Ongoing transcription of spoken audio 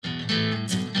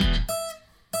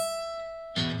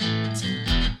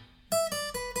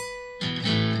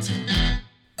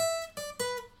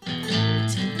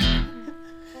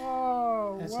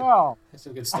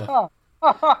some good stuff.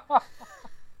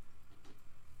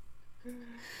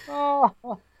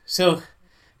 So,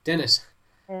 Dennis,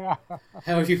 how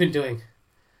have you been doing?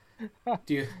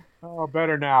 Do you Oh,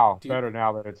 better now. do you Better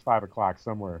now that it's 5 o'clock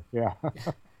somewhere. Yeah.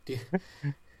 do you,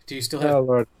 do you still have Oh,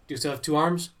 Lord. two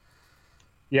arms?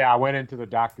 Yeah, I went into the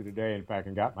doctor today, in fact,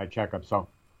 and got my checkup. So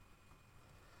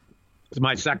it's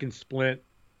my second splint.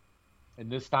 And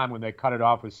this time when they cut it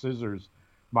off with scissors,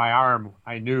 my arm,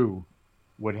 I knew,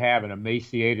 would have an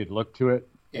emaciated look to it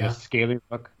and a Yeah, scaly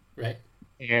look. right,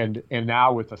 And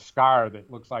now with a scar that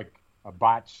looks like a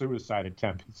botched suicide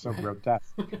attempt. It's so right.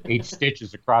 grotesque. 8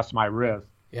 stitches across my wrist.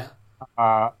 Yeah,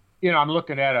 Uh, I'm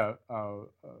looking at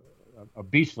a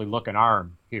beastly looking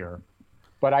arm here,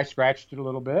 but I scratched it a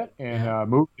little bit and yeah,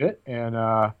 moved it, and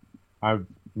I'm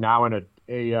now in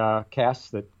a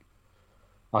cast that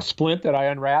a splint that I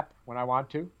unwrap when I want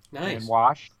to and nice,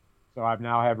 wash. So I've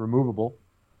now have removable,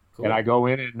 and I cool, go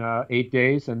in 8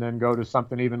 days, and then go to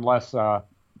something even less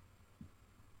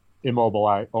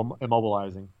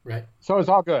immobilizing. right. So it's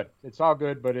all good. It's all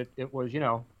good, but it was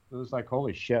it was like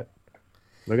holy shit.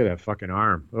 Look at that fucking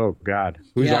arm. Oh God,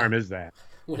 whose Yeah, arm is that?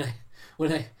 when I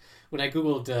when I when I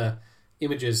googled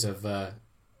images of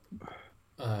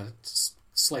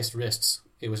sliced wrists,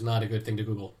 it was not a good thing to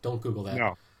Google. Don't Google that.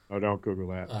 No, no, don't Google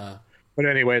that. Uh, But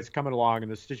anyway, it's coming along,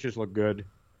 and the stitches look good.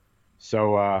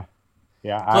 So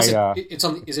yeah, Plus, it's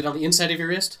on. Is it on the inside of your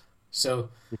wrist? So,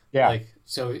 yeah,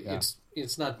 yeah.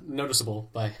 it's not noticeable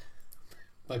by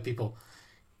people.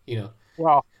 You know,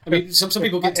 Well, I if, mean, some if,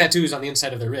 people get if tattoos on the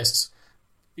inside of their wrists.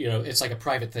 You know, it's like a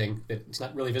private thing that it's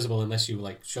not really visible unless you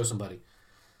like show somebody.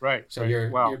 right, So right. your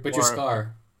Well, but your or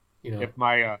scar, you know,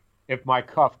 if my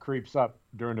cuff creeps up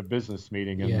during a business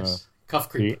meeting, and yes, cuff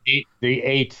creep. the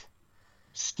eight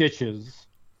stitches,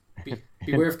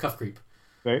 Beware of cuff creep.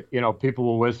 people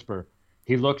will whisper,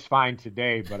 "He looks fine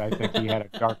today, but I think he had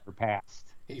a darker past."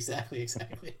 Exactly,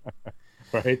 exactly.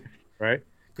 Right, right.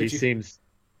 He Could you? seems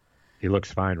he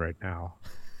looks fine right now,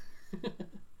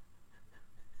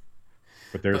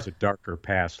 but there's But a darker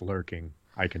past lurking.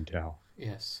 I can tell.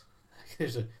 yes,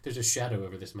 there's a shadow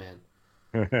over this man.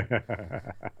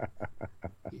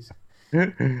 He's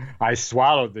I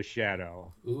swallowed the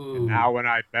shadow, and ooh. now when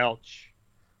I belch,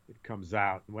 it comes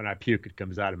out. When I puke, it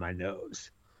comes out of my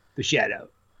nose. The shadow.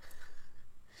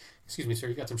 Excuse me, sir.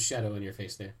 You got some shadow in your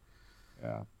face there.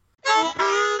 Yeah.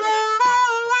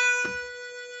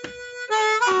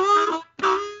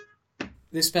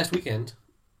 This past weekend,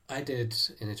 I did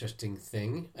an interesting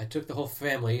thing. I took the whole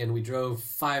family and we drove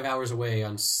 5 hours away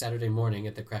on Saturday morning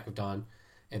at the crack of dawn,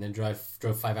 and then drove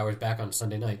 5 hours back on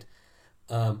Sunday night.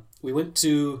 We went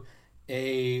to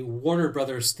a Warner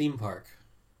Brothers theme park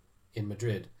in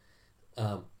Madrid,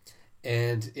 um,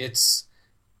 and it's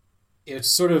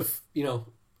sort of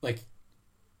like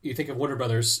you think of Warner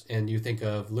Brothers and you think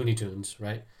of Looney Tunes,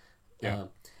 right? Yeah. Um,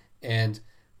 and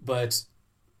but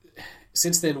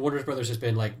since then, Warner Brothers has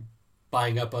been like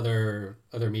buying up other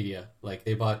media. Like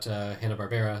they bought Hanna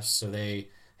Barbera,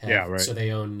 Yeah. Right. so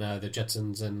they own the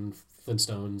Jetsons and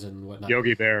Flintstones and whatnot.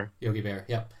 Yogi Bear. Yogi Bear,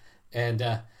 yep.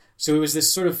 And so it was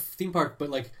this sort of theme park, but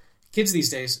like kids these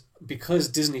days, because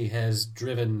Disney has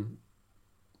driven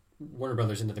Warner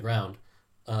Brothers into the ground,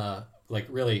 like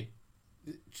really,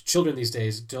 children these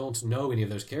days don't know any of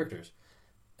those characters.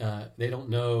 They don't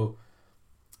know.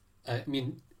 I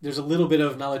mean, there's a little bit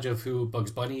of knowledge of who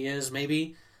Bugs Bunny is,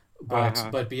 maybe, Uh but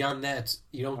huh. beyond that,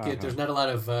 you don't Uh get. huh. There's not a lot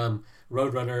of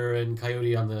Roadrunner and Coyote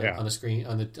Yeah. on the screen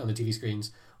on the TV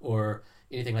screens or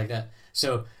anything like that.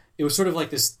 So it was sort of like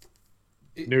this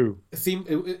New. theme,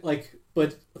 like.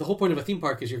 But the whole point of a theme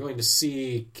park is you're going to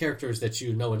see characters that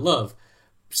you know and love.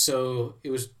 So it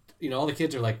was, all the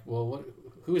kids are like, well,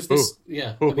 who is Who? this?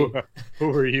 Yeah, I Who? mean, Who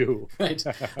are you? right.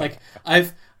 Like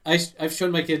I've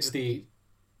shown my kids the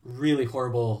really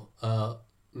horrible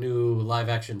new live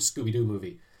action Scooby Doo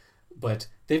movie, but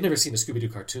they've never seen a Scooby Doo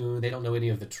cartoon. They don't know any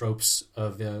of the tropes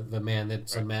of the man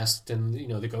that's Right. unmasked, and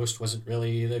the ghost wasn't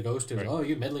really the ghost. It was, Right. oh,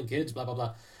 you meddling kids, blah blah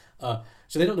blah.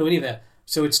 So they don't know any of that.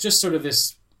 So it's just sort of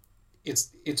this.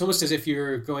 It's almost as if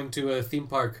you're going to a theme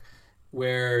park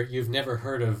where you've never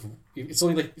heard of. It's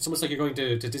almost like you're going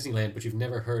to Disneyland, but you've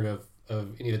never heard of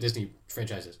any of the Disney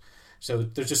franchises. So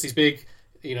there's just these big,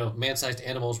 man-sized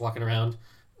animals walking around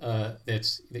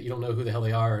that you don't know who the hell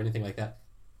they are or anything like that.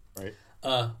 Right.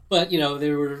 But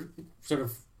they were sort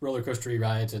of roller coastery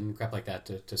rides and crap like that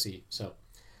to see. So,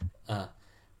 uh,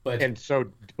 but And so,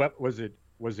 what was it?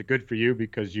 Was it good for you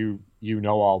because you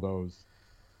know all those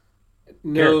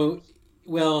no, characters?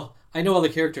 well, I know all the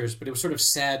characters, but it was sort of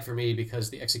sad for me because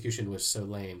the execution was so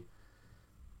lame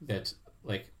that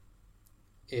like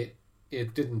it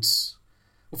didn't.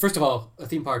 Well, first of all, a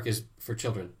theme park is for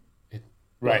children.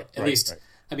 Right. At least,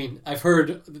 I mean, I've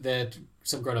heard that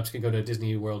some grown-ups can go to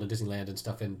Disney World and Disneyland and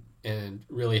stuff and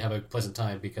really have a pleasant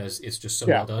time because it's just so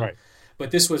well done. Right. But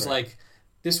this was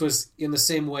this was in the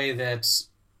same way that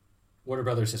Warner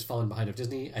Brothers has fallen behind of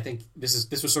Disney. I think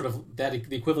this was sort of the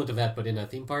equivalent of that, but in a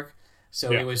theme park.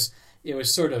 So it was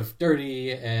sort of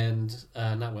dirty and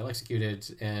not well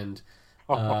executed, and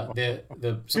some of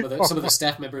the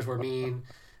staff members were mean,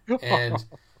 and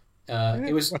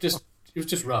it was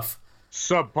just rough.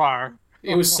 Subpar.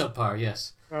 It was subpar,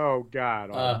 yes. Oh God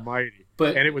Almighty!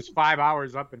 And it was 5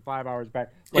 hours up and 5 hours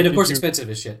back. And of course, expensive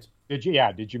as shit. Did you?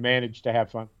 Yeah. Did you manage to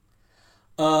have fun?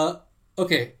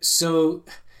 Okay. So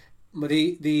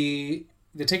the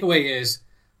takeaway is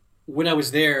when I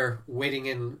was there waiting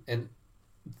in, and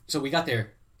so we got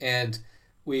there and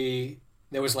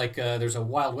there was there's a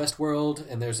Wild West world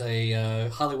and there's a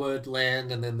Hollywood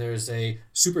land and then there's a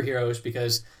superheroes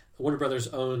because Warner Brothers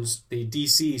owns the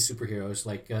DC superheroes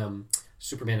like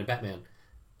Superman and Batman.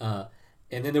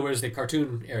 And then there was the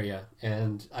cartoon area,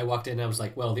 and I walked in and I was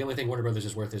like, well, the only thing Warner Brothers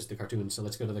is worth is the cartoons, so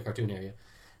let's go to the cartoon area.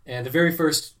 And the very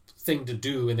first thing to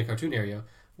do in the cartoon area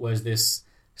was this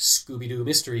Scooby-Doo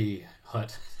mystery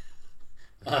hut.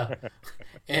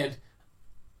 And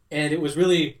it was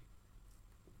really...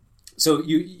 So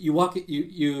you walk,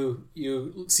 you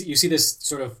see this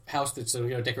sort of house that's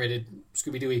decorated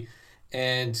Scooby-Doo-y,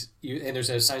 and there's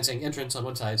a sign saying entrance on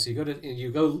one side, so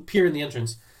you go peer in the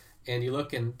entrance, and you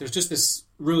look, and there's just this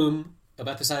room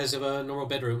about the size of a normal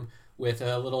bedroom with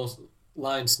a little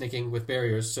line snaking with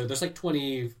barriers. So there's like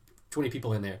 20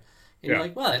 people in there. And you're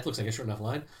like, well, that looks like a short enough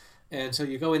line. And so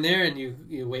you go in there and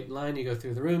you wait in line, you go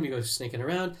through the room, you go snaking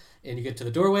around, and you get to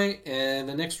the doorway, and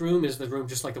the next room is the room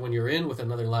just like the one you're in with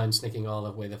another line snaking all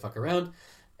the way the fuck around.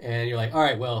 And you're like, all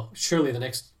right, well, surely the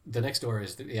next door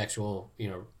is the actual,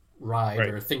 ride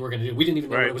or thing we're going to do. We didn't even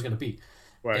know what it was going to be.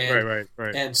 Right.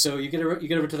 And so you get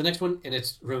over to the next one, and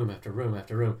it's room after room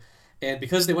after room. And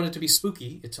because they want it to be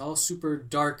spooky, it's all super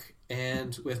dark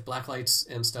and with black lights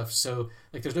and stuff. So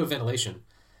there's no ventilation,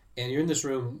 and you're in this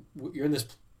room, you're in this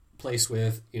place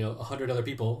with 100 other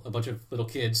people, a bunch of little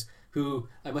kids who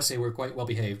I must say were quite well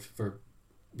behaved for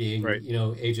being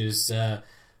ages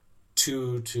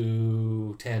 2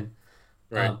 to 10.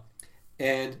 Right.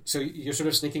 And so you're sort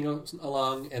of sneaking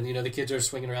along, and the kids are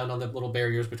swinging around on the little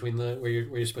barriers between where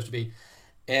you're supposed to be,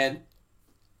 and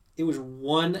it was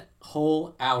 1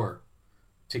 whole hour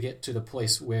to get to the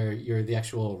place where the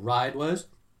actual ride was.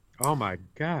 Oh my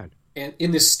God! And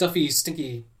in this stuffy,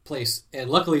 stinky place, and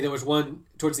luckily there was one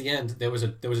towards the end. There was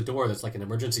a door that's like an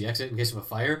emergency exit in case of a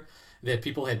fire that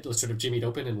people had sort of jimmied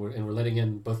open and were letting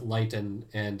in both light and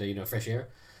fresh air.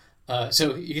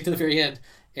 So you get to the very end.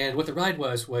 And what the ride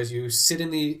was you sit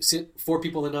 4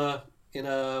 people in a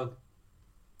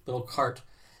little cart,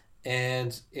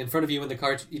 and in front of you in the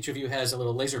cart, each of you has a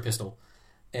little laser pistol,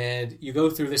 and you go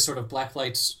through this sort of black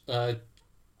lights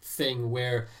thing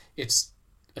where it's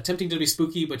attempting to be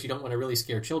spooky, but you don't want to really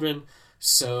scare children.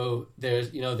 So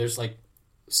there's like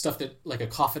stuff that like a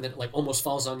coffin that like almost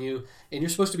falls on you, and you're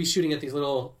supposed to be shooting at these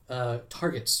little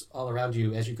targets all around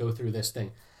you as you go through this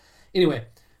thing. Anyway.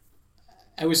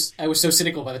 I was so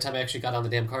cynical by the time I actually got on the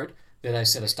damn cart that I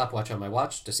set a stopwatch on my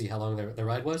watch to see how long the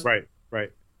ride was. Right.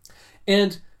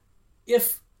 And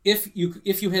if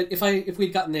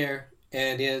we'd gotten there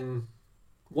and in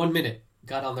 1 minute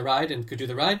got on the ride and could do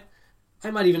the ride, I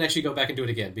might even actually go back and do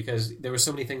it again because there were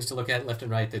so many things to look at left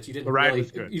and right that you didn't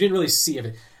really see of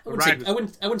it. I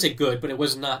wouldn't say good, but it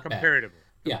was not comparatively.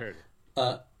 Bad.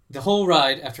 Yeah. The whole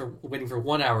ride after waiting for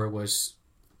 1 hour was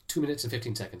 2 minutes and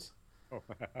 15 seconds. Oh.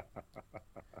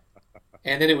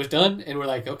 And then it was done, and we're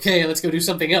like, okay, let's go do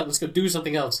something else. Let's go do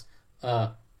something else.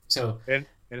 And the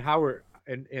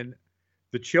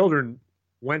children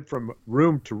went from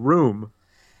room to room,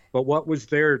 but what was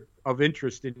there of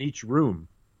interest in each room?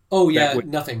 Oh yeah,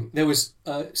 nothing. There was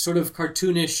sort of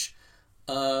cartoonish,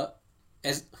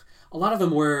 as a lot of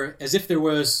them were as if there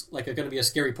was like going to be a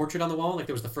scary portrait on the wall. Like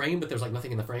there was the frame, but there was like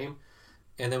nothing in the frame.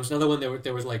 And there was another one.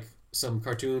 There was like some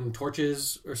cartoon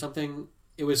torches or something.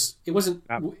 It wasn't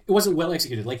well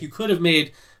executed. Like you could have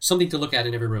made something to look at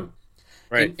in every room.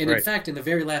 Right. And in fact, in the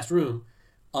very last room,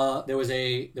 there was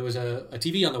a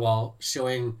TV on the wall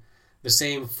showing the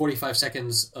same 45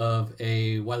 seconds of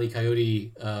a Wile E.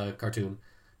 Coyote cartoon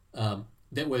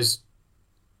that was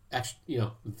actually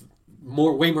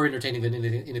way more entertaining than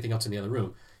anything else in the other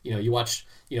room. You watch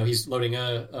he's loading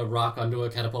a rock onto a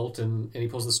catapult and he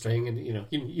pulls the string and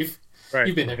you've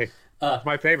been there. It's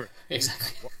my favorite.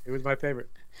 Exactly. It was my favorite.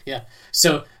 Yeah.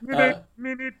 So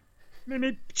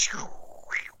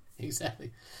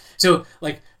exactly. So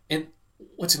and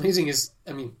what's amazing is,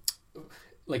 I mean,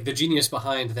 like the genius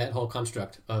behind that whole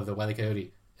construct of the Wile E.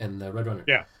 Coyote and the Roadrunner.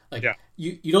 Yeah. Like Yeah.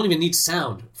 you don't even need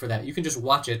sound for that. You can just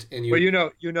watch it and you. Well,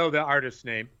 you know the artist's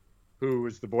name, who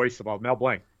was the voice of all Mel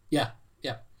Blanc. Yeah,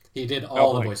 yeah. He did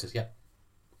all the Blanc. voices. Yeah.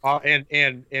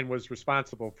 And was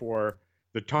responsible for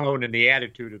the tone and the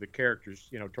attitude of the characters,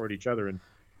 toward each other. And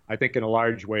I think in a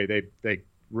large way, they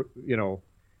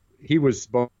he was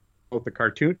both the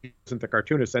cartoon. He wasn't the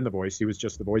cartoonist and the voice. He was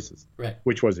just the voices. Right.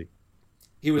 Which was he?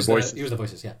 He was the voices. He was the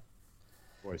voices. Yeah.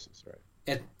 Voices.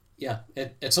 Right.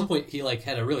 At some point, he like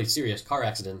had a really serious car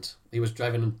accident. He was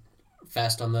driving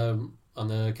fast on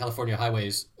the California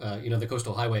highways, the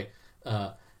coastal highway,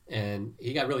 and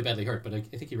he got really badly hurt. But I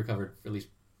think he recovered at least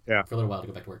for a little while to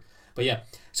go back to work. But yeah,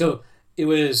 so it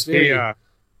was very.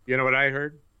 You know what I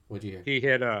heard? What'd you hear? He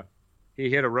hit a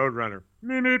Roadrunner.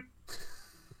 Meep.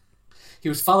 He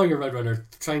was following a Roadrunner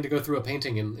trying to go through a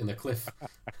painting in the cliff.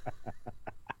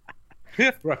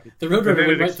 Right. The Roadrunner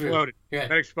went right exploded. through.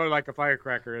 It exploded like a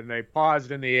firecracker, and they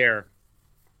paused in the air.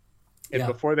 And Yeah.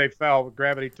 before they fell,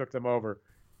 gravity took them over.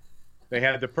 They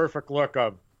had the perfect look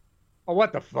of, oh,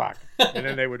 what the fuck? And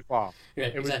then they would fall.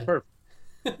 Right, it was exactly.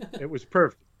 perfect. It was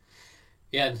perfect.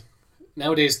 Yeah.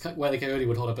 Nowadays, Wile E. Coyote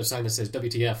would hold up a sign that says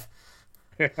WTF.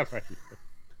 Right.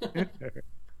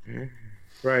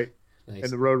 Right. Nice.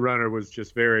 And the Roadrunner was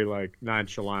just very like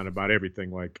nonchalant about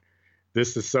everything. Like,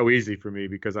 this is so easy for me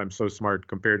because I'm so smart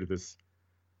compared to this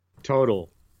total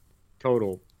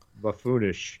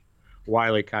buffoonish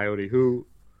Wile E. Coyote who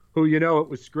it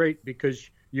was great because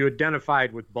you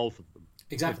identified with both of them.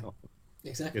 Exactly.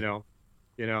 Exactly.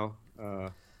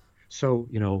 So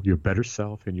your better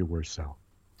self and your worst self.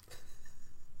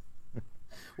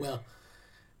 Well,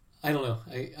 I don't know.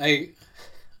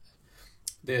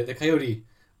 The Coyote,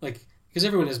 like, because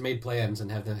everyone has made plans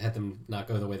and had them not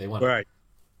go the way they wanted. Right.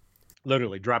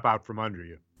 Literally drop out from under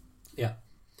you. Yeah.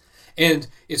 And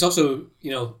it's also,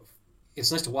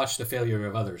 it's nice to watch the failure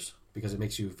of others because it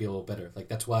makes you feel better. Like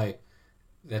that's why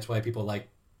people like,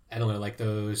 I don't know, like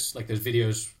those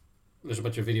videos. There's a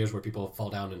bunch of videos where people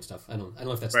fall down and stuff. I don't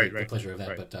know if that's the pleasure of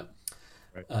that,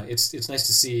 but it's nice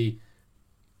to see,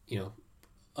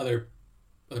 other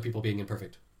people being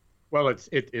imperfect. Well,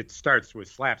 it starts with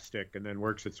slapstick and then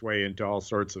works its way into all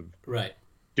sorts of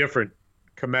different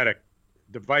comedic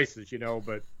devices,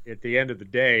 but at the end of the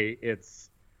day, it's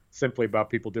simply about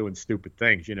people doing stupid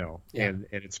things, and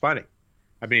it's funny.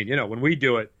 I mean, when we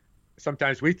do it,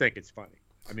 sometimes we think it's funny.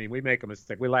 I mean, we make a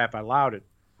mistake. We laugh out loud at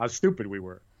how stupid we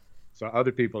were. So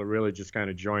other people are really just kind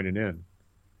of joining in,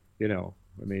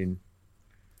 I mean.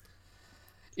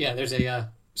 Yeah, there's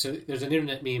an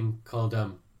internet meme called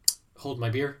 "Hold My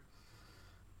Beer."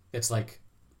 It's like,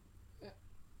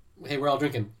 hey, we're all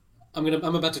drinking. I'm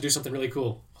about to do something really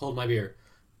cool. Hold my beer,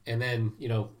 and then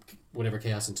whatever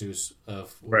chaos ensues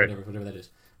of whatever that is.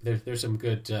 There's some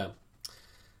good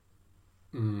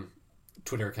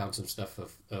Twitter accounts and stuff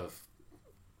of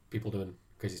people doing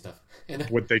crazy stuff. And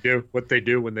what they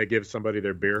do when they give somebody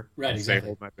their beer, right? Exactly. Say,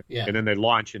 hold my beer. Yeah. And then they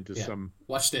launch into some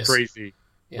watch this crazy,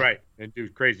 and do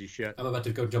crazy shit. I'm about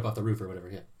to go jump off the roof or whatever.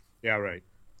 Yeah. Yeah, right.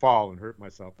 Fall and hurt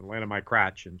myself and land on my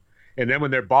crotch, and then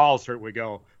when their balls hurt, we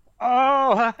go,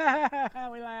 oh,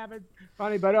 we laugh. It's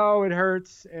funny, but oh, it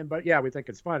hurts. But we think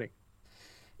it's funny.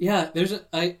 Yeah,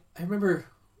 I remember,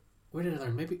 where did I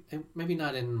learn? Maybe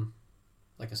not in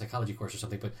like a psychology course or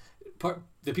something, but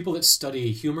the people that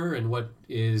study humor and what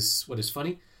is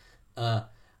funny, a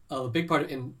big part of,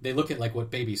 and they look at like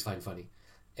what babies find funny,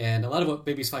 and a lot of what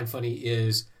babies find funny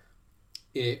is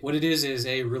what it is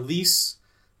a release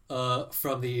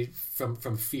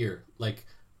from fear, like,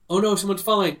 oh no, someone's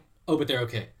falling, oh but they're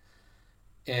okay,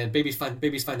 and babies find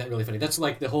that really funny. That's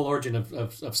like the whole origin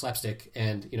of slapstick,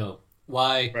 and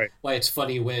why it's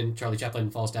funny when Charlie Chaplin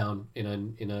falls down in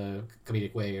a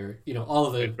comedic way, or all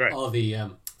of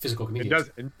the physical comedians.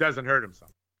 It doesn't hurt himself.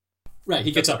 Right,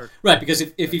 he gets up. Right, because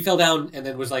if he fell down and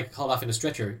then was like hauled off in a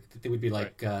stretcher, they would be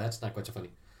like, that's not quite so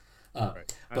funny.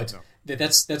 But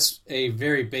that's a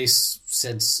very base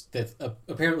sense that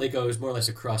apparently goes more or less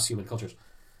across human cultures.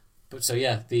 But so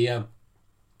yeah, the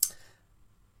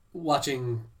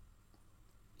watching,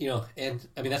 and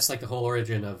I mean that's like the whole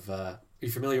origin of. Are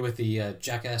you familiar with the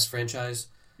Jackass franchise?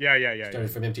 Yeah.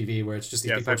 Started from MTV, where it's just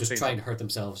these people just trying to hurt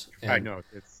themselves. And, I know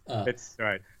it's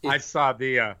right. I saw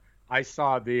the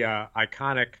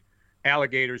iconic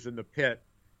alligators in the pit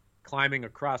climbing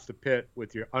across the pit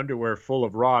with your underwear full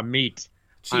of raw meat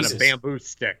on a bamboo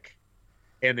stick,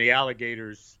 and the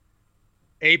alligators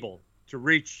able to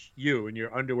reach you in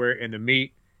your underwear and the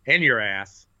meat and your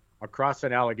ass across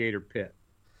an alligator pit,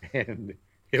 and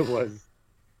it was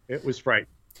frightening.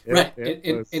 Right,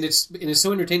 and it's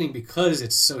so entertaining because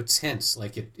it's so tense.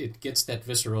 Like it gets that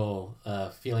visceral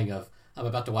feeling of I'm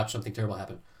about to watch something terrible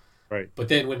happen. Right. But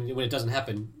then when it doesn't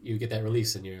happen, you get that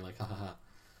release, and you're like, ha ha ha.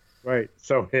 Right.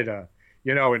 So and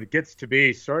it gets to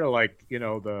be sort of like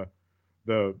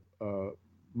the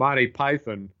Monty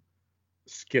Python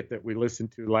skit that we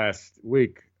listened to last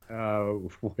week,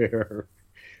 where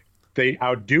they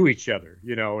outdo each other,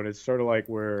 and it's sort of like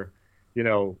where,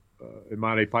 in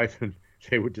Monty Python,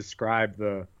 they would describe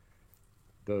the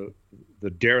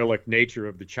derelict nature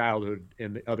of the childhood,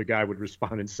 and the other guy would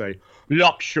respond and say,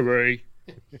 luxury.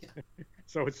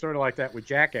 So it's sort of like that with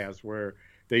Jackass, where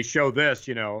they show this,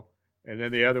 and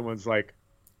then the other one's like,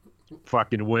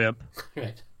 fucking wimp.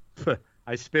 Right.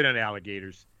 I spit on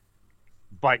alligators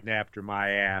biting after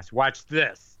my ass. Watch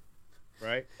this.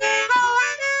 Right?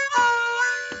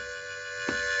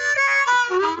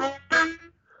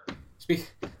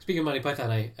 Speaking of Monty Python,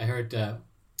 I heard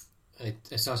I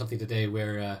saw something today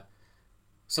where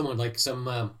someone like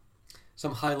some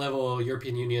high level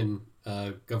European Union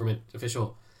government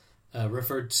official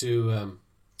referred to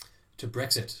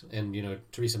Brexit and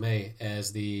Theresa May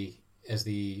as the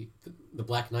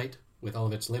Black Knight with all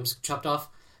of its limbs chopped off,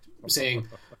 saying,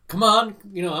 "Come on,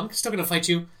 I'm still going to fight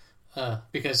you,"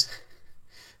 because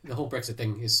the whole Brexit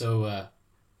thing is so.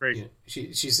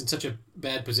 She's in such a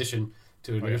bad position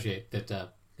to negotiate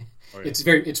that it's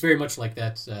very much like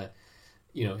that.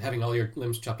 Having all your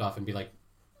limbs chopped off and be like,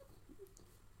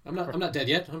 I'm not dead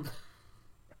yet.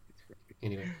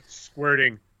 Anyway,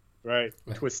 squirting, right?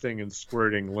 Twisting and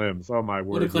squirting limbs. Oh my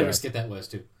word! What a clever skit that was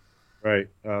too. Right.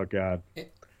 Oh God.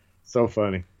 So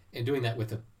funny. And doing that with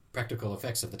the practical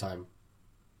effects of the time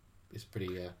is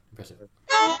pretty impressive.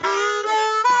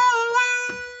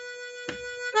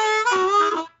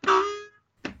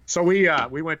 So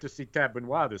we went to see Tab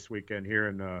Benoit this weekend here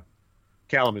in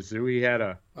Kalamazoo. He had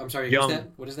a. I'm sorry.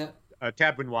 What is that?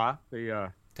 Tab Benoit.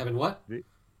 The Tab and what?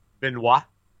 Benoit.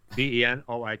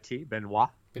 Benoit. Benoit.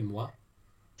 Benoit.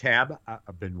 Tab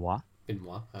Benoit.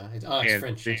 Benoit. It's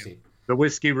French. I see. The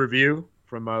Whiskey Review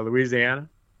from Louisiana.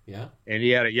 Yeah. And he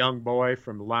had a young boy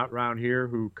from around here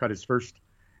who cut his first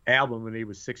album when he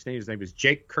was 16. His name was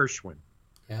Jake Kirschwin.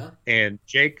 Yeah. And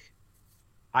Jake,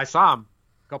 I saw him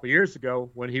a couple years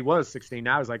ago when he was 16.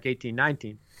 Now he's like 18,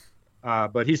 19.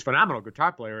 But he's a phenomenal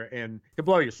guitar player, and he'll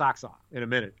blow your socks off in a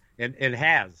minute, and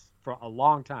has for a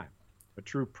long time. A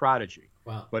true prodigy.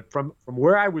 Wow. But from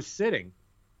where I was sitting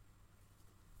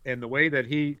and the way that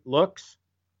he looks,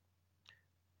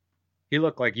 he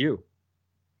looked like you.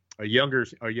 A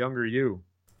younger you.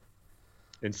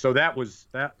 And so that was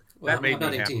that made me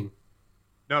happy. 18.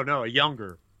 No, a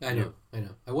younger. I know.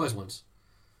 I was once.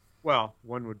 Well,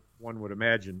 one would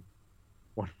imagine.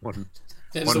 One would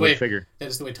figure. That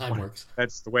is the way time works.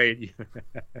 That's the way.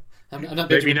 I'm not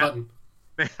Benjamin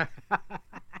Button.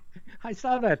 I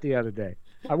saw that the other day.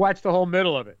 I watched the whole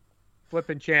middle of it,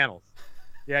 flipping channels.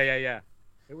 Yeah.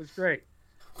 It was great.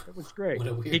 What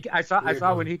a weird, I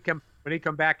saw when he come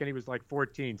back and he was like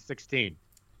 14, 16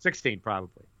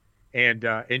 probably, and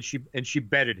she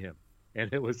bedded him,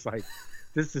 and it was like,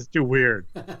 this is too weird,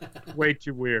 way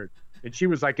too weird, and she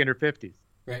was like in her 50s,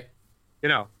 right?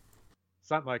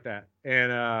 Something like that,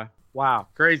 and wow,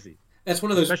 crazy. That's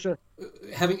one of those.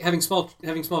 Having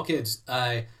small kids,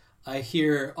 I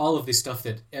hear all of this stuff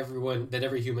that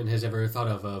every human has ever thought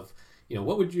of.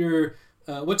 What would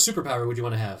what superpower would you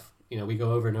want to have? We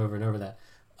go over and over and over that.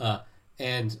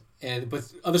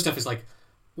 But other stuff is like,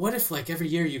 what if like every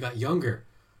year you got younger?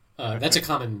 That's a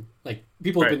common, like,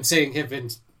 people have been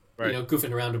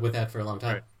goofing around with that for a long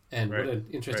time. Right. And what an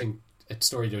interesting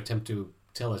story to attempt to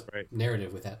tell a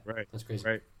narrative with that. Right. That's crazy.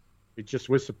 Right. It just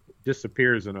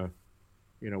disappears in a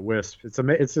wisp. It's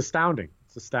astounding.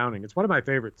 It's astounding. It's one of my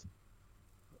favorites.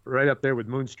 Right up there with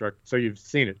Moonstruck. So you've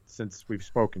seen it since we've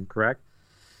spoken, correct?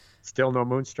 Still no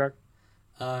Moonstruck?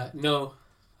 No,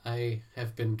 I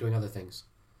have been doing other things.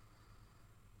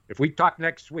 If we talk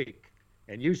next week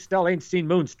and you still ain't seen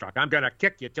Moonstruck, I'm going to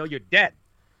kick you till you're dead.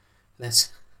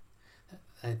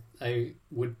 I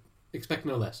would expect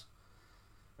no less.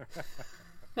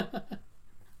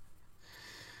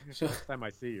 So, next time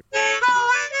I see you.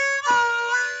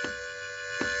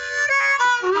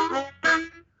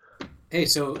 Hey,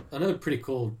 so another pretty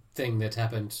cool thing that's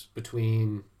happened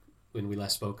between when we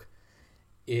last spoke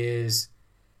is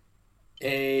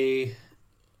a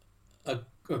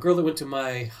girl that went to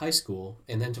my high school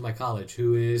and then to my college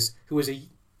who was a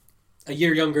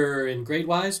year younger in grade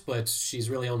wise, but she's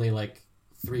really only like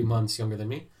 3 months younger than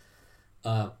me.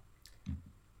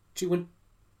 She went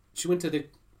to the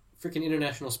freaking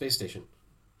International Space Station.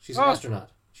 She's an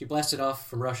astronaut. She blasted off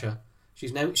from Russia.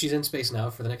 She's in space now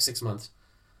for the next 6 months.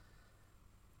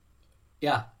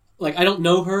 Yeah, like I don't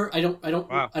know her. Wow. I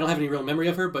don't have any real memory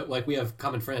of her, but like we have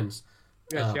common friends.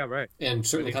 Yes, yeah, right. And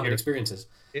certainly common experiences.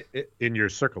 In your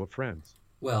circle of friends.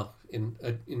 Well, in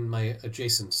my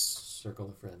adjacent circle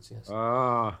of friends, yes.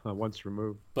 Once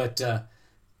removed. But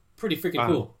pretty freaking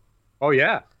cool. Oh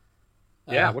yeah,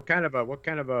 yeah. What kind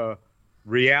of a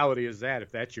reality is that?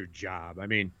 If that's your job, I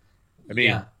mean,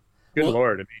 yeah. Good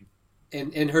Lord, I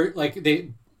mean. And her like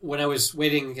when I was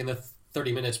waiting in the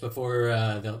 30 minutes before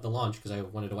the launch because I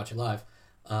wanted to watch it live,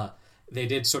 they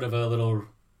did sort of a little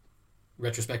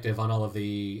retrospective on all of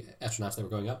the astronauts that were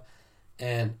going up,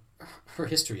 and her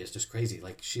history is just crazy.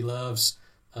 Like she loves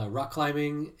rock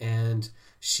climbing, and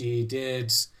she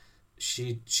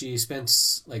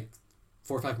spent like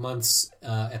 4 or 5 months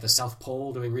at the South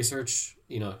Pole doing research.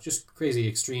 Just crazy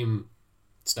extreme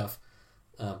stuff.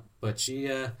 But she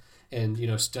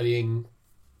and studying.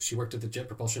 She worked at the Jet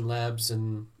Propulsion Labs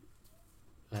and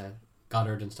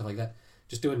Goddard and stuff like that.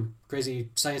 Just doing crazy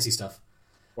sciencey stuff.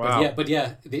 Wow. But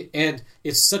and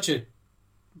it's such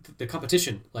the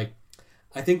competition. Like,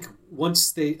 I think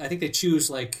they choose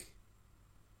like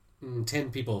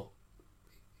 10 people,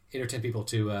 8 or 10 people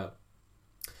to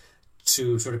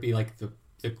sort of be like the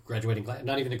graduating class,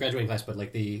 not even the graduating class, but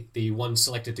like the ones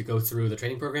selected to go through the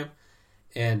training program.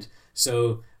 And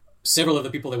so several of the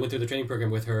people that went through the training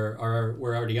program with her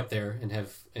were already up there and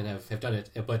have done it.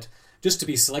 But just to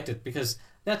be selected, because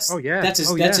that's a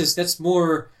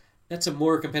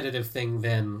more competitive thing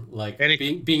than like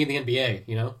being in the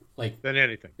NBA, like than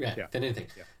anything. Yeah, yeah. than anything.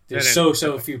 Yeah. There's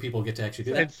so few people get to actually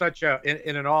do that. And such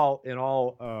in all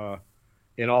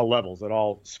levels, at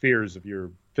all spheres of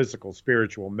your physical,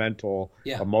 spiritual, mental,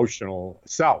 emotional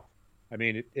self. I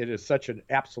mean, it is such an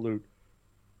absolute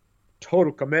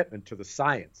total commitment to the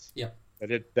science. Yeah.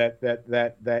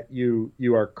 That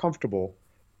you are comfortable.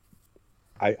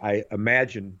 I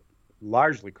imagine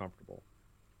largely comfortable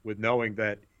with knowing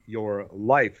that your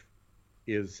life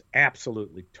is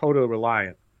absolutely totally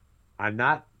reliant on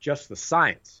not just the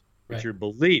science, but right. your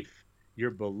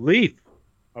belief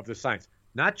of the science,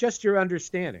 not just your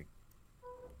understanding,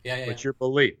 but your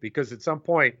belief. Because at some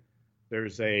point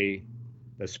there's a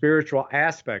spiritual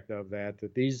aspect of that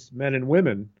these men and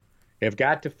women have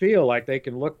got to feel like they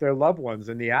can look their loved ones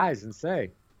in the eyes and say,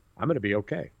 I'm going to be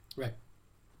okay. Right.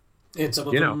 And some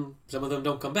of them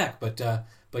don't come back, but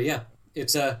yeah,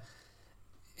 it's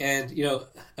and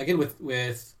again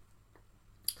with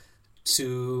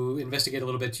to investigate a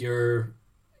little bit your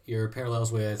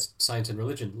parallels with science and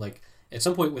religion. Like at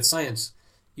some point with science,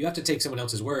 you have to take someone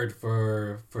else's word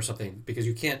for something because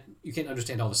you can't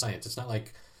understand all the science. It's not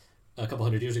like a couple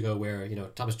hundred years ago where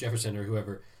Thomas Jefferson or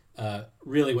whoever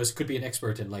really could be an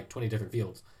expert in like 20 different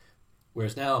fields,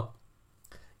 whereas now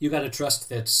you got to trust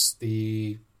that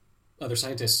the other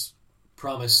scientists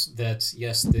promise that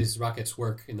yes, these rockets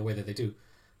work in the way that they do,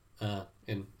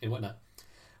 and whatnot.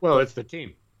 Well, it's the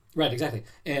team, right? Exactly,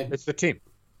 and it's the team.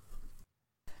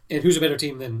 And who's a better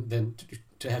team than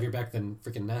to have your back than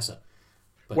freaking NASA?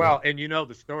 But, and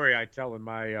the story I tell in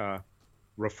my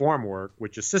reform work,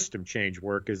 which is system change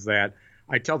work, is that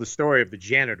I tell the story of the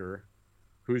janitor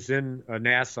who's in a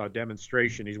NASA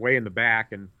demonstration. He's way in the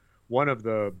back, and one of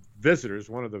the visitors,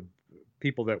 one of the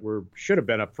people that should have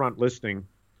been up front listening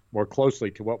more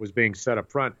closely to what was being said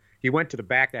up front, he went to the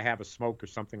back to have a smoke or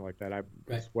something like that.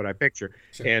 That's what I picture.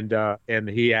 Sure. And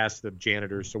he asked the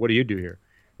janitor, so what do you do here?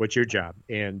 What's your job?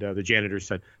 And the janitor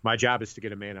said, my job is to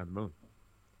get a man on the moon.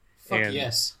 Fuck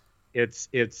yes.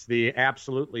 It's the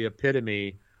absolutely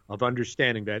epitome of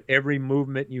understanding that every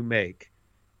movement you make,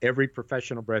 every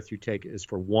professional breath you take is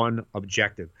for one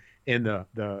objective. And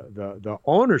the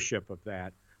ownership of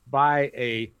that by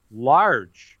a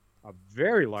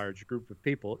very large group of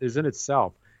people is in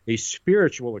itself a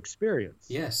spiritual experience.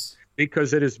 Yes.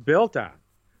 Because it is built on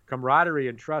camaraderie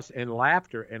and trust and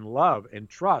laughter and love and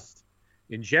trust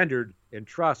engendered, and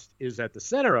trust is at the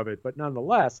center of it. But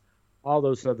nonetheless, all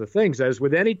those other things, as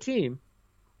with any team,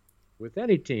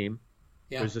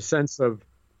 there's a sense of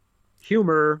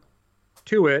humor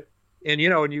to it. And,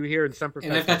 and you hear in some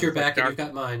professionals. And I've got your back and you've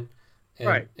got mine. And,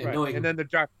 right. Knowing... And then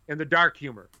the dark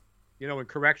humor, in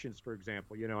corrections, for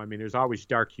example, there's always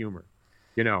dark humor,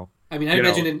 I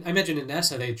imagine in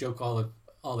NASA, they joke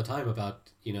all the time about,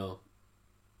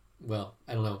 well,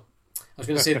 I don't know. I was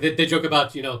going to say they joke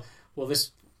about, well,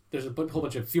 there's a whole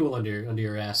bunch of fuel under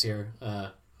your ass here.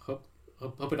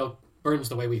 Hope it all burns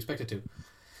the way we expect it to.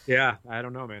 Yeah, I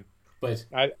don't know, man. But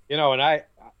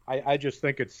I just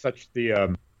think it's such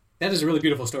the that is a really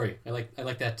beautiful story. I like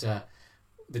that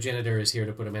the janitor is here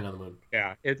to put a man on the moon.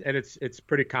 Yeah, it's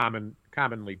pretty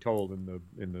commonly told in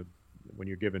the when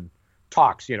you're giving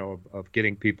talks, of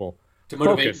getting people to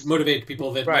focused. motivate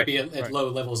people that might be at right. low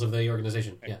levels of the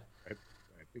organization. Right, Yeah. right,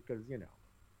 because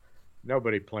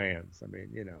nobody plans. I mean,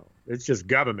 it's just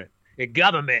government. And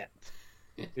government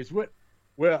is what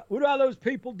do all those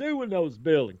people do in those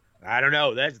buildings? I don't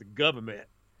know. That's the government.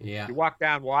 Yeah. You walk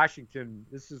down Washington.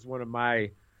 This is one of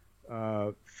my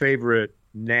favorite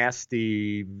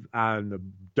nasty on the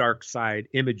dark side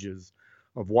images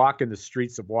of walking the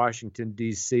streets of Washington,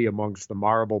 D.C. amongst the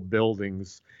marble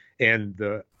buildings and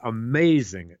the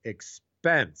amazing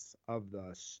expense of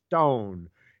the stone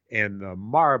and the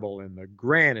marble and the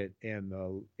granite and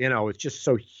it's just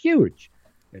so huge,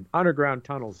 and underground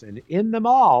tunnels. And in them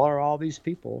all are all these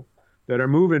people that are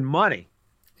moving money.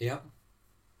 Yep.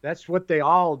 That's what they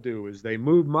all do, is they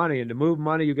move money. And to move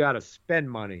money, you got to spend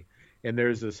money. And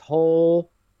there's this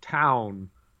whole town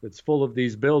that's full of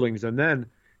these buildings. And then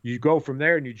you go from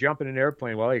there and you jump in an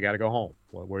airplane. Well, you got to go home.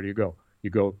 Well, where do you go? You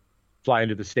go fly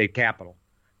into the state capitol.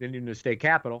 Then in the state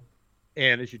capitol,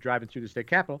 and as you're driving through the state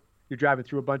capitol, you're driving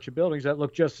through a bunch of buildings that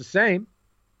look just the same.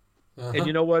 Uh-huh. And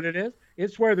you know what it is?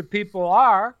 It's where the people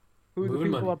are, Moving the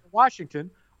people money. up in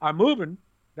Washington are moving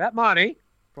that money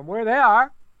from where they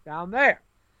are down there.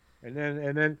 And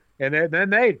then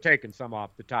they've taken some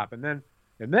off the top. And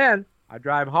then I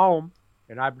drive home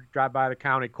and I drive by the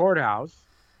county courthouse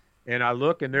and I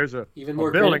look and there's Even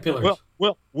more building. granite pillars.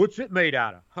 Well, what's it made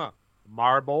out of?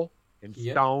 Marble and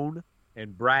Yep. stone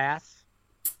and brass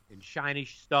and shiny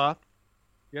stuff,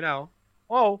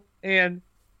 Oh, and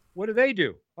what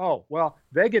do? Oh, well,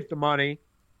 they get the money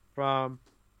from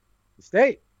the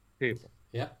state people.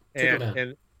 Yeah. Trickle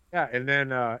down. And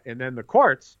then the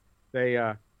courts, they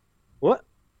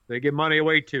give money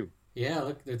away to. Yeah.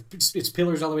 Look, it's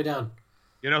pillars all the way down.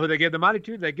 You know who they give the money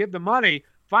to? They give the money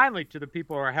finally to the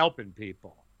people who are helping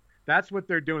people. That's what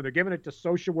they're doing. They're giving it to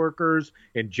social workers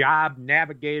and job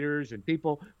navigators and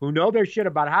people who know their shit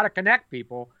about how to connect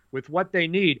people with what they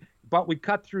need. But we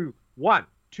cut through 1,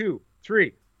 2,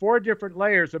 3, 4 different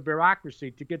layers of bureaucracy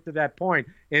to get to that point.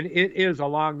 And it is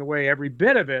along the way, every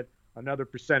bit of it, another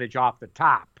percentage off the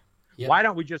top. Yep. Why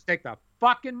don't we just take the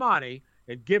fucking money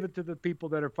and give it to the people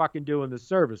that are fucking doing the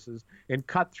services and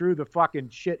cut through the fucking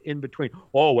shit in between?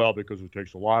 Oh, well, because it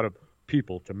takes a lot of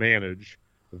people to manage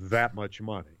that much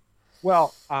money.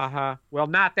 Well, well,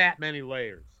 not that many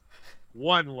layers.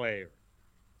 1 layer.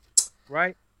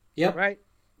 Right? Yep. Right?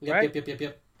 Yep. Right?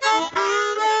 Yep.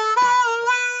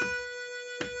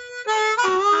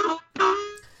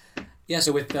 Yeah.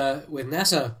 So with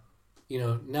NASA,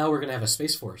 now we're gonna have a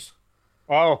space force,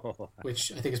 Oh,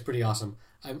 which I think is pretty awesome.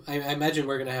 I imagine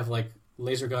we're gonna have like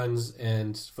laser guns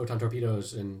and photon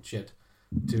torpedoes and shit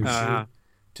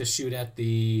to shoot at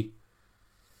the.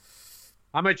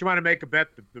 how much you want to make a bet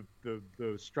that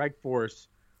the strike force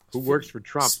who works for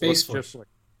Trump Space looks Force.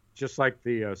 just like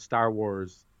the Star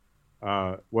Wars?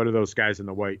 What are those guys in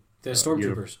the white? The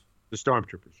stormtroopers. The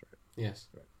stormtroopers, right? Yes.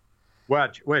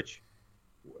 Which,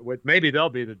 maybe they'll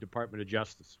be the Department of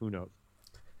Justice. Who knows?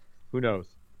 Who knows?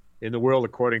 In the world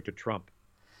according to Trump.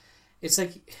 It's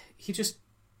like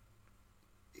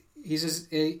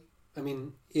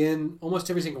in almost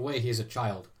every single way, he's a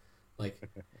child. Like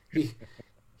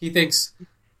he thinks,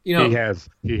 He has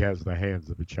the hands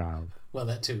of a child. well,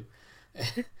 that too.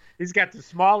 He's got the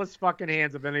smallest fucking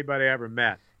hands of anybody I ever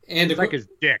met. And It's like his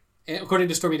dick. according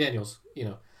to Stormy Daniels,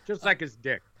 Just like his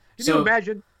dick. Can So-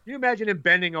 you imagine him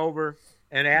bending over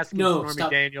and asking No, Stormy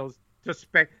stop. Daniels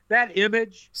to that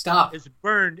image Stop. is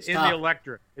burned in Stop. the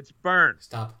electorate. It's burned.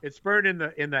 Stop. It's burned in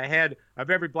the head of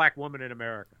every black woman in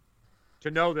America.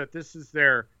 To know that this is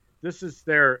their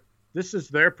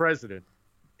president,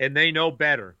 and they know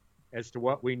better as to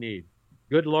what we need.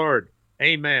 Good Lord.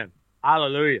 Amen.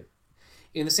 Hallelujah.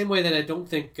 In the same way that I don't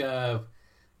think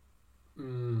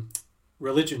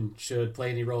religion should play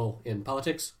any role in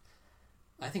politics,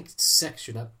 I think sex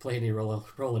should not play any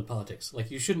role in politics. Like,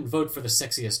 you shouldn't vote for the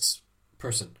sexiest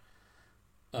person,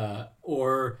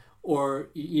 or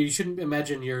you shouldn't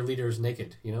imagine your leaders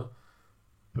naked.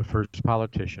 The first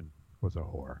politician was a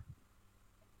whore.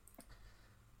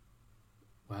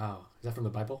 Wow, is that from the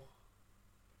Bible?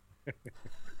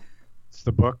 It's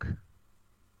the book,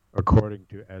 according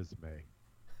to Esme.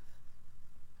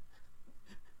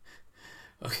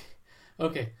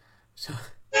 Okay. So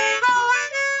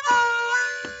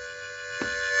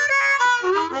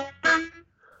Did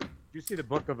you see the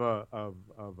book of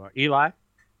Eli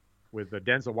with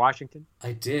Denzel Washington?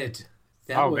 I did.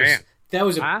 Man, that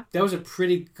was a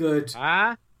pretty good.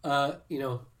 Huh?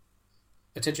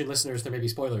 Attention listeners, there may be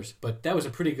spoilers, but that was a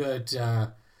pretty good.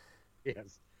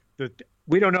 Yes.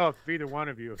 We don't know if either one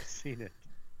of you have seen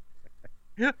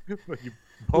it,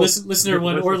 Listener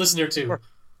one or listener two.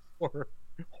 Or,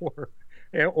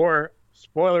 or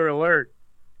spoiler alert,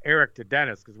 Eric to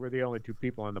Dennis, because we're the only two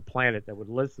people on the planet that would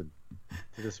listen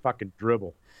to this fucking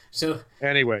dribble. So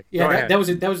anyway, yeah, that was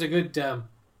a good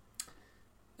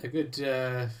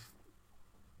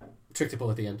trick to pull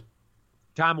at the end.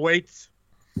 Tom Waits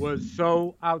was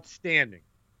so outstanding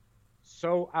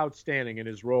in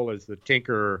his role as the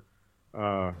Tinker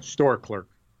store clerk,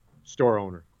 store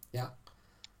owner. Yeah,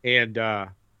 and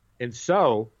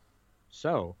so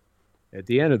at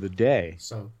the end of the day,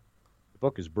 the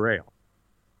book is Braille.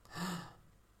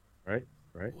 Right.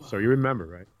 Whoa. So you remember,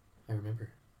 right? I remember.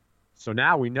 So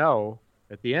now we know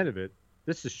at the end of it,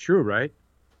 this is true, right?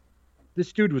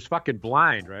 This dude was fucking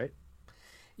blind, right?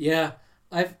 Yeah,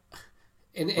 and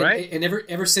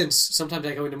ever since, sometimes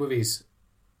I go into movies,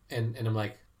 and I'm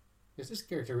like, is this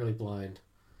character really blind?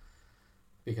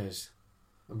 Because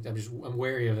I'm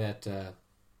wary of that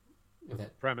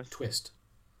premise twist,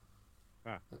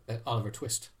 that Oliver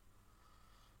Twist.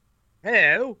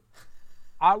 Hello,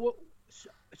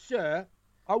 sir,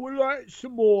 I would like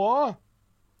some more.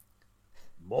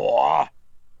 More?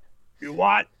 You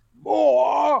want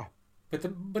more? But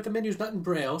the menu's not in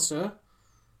Braille, sir.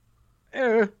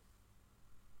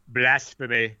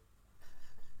 Blasphemy.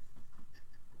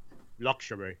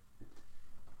 Luxury.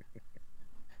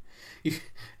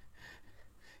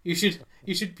 You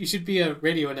should be a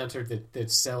radio announcer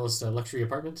that sells luxury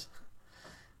apartments,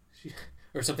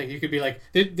 or something. You could be like,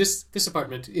 this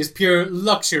apartment is pure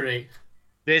luxury.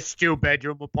 This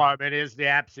 2-bedroom apartment is the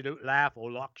absolute laugh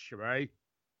of luxury.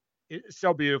 It's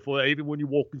so beautiful. Even when you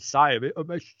walk inside of it, it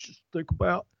makes you just think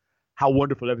about how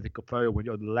wonderful everything can feel when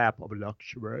you're on the lap of a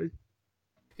luxury.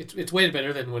 It's way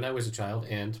better than when I was a child,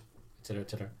 and et cetera, et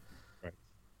cetera. Right.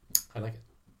 I like it.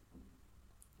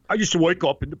 I used to wake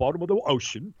up in the bottom of the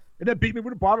ocean and then beat me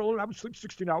with a bottle, and I would sleep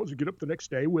 16 hours and get up the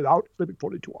next day without sleeping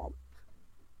 42 hours.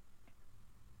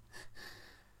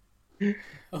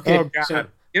 Okay. Oh, God. So,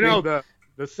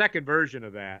 the second version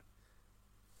of that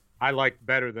I like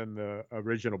better than the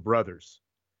original Brothers.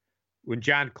 When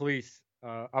John Cleese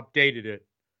updated it,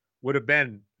 would have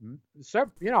been,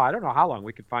 I don't know how long.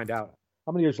 We could find out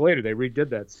how many years later they redid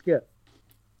that skit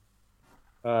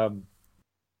on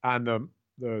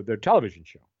their television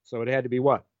show. So it had to be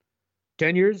what,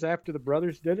 10 years after the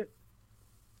Brothers did it?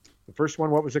 The first one,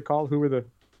 what was it called? Who were the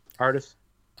artists?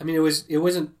 I mean, it was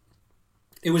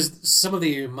some of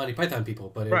the Monty Python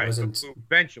people, but it wasn't. Who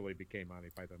eventually became Monty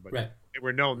Python, but right. They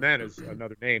were known then as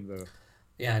another name.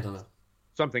 I don't know.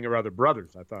 Something or other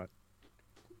Brothers, I thought.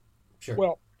 Sure.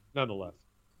 Well, nonetheless.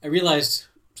 I realized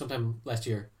sometime last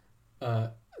year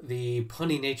the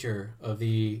punny nature of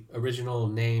the original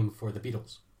name for the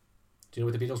Beatles. Do you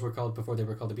know what the Beatles were called before they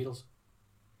were called the Beatles?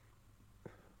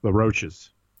 The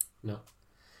Roaches. No.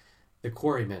 The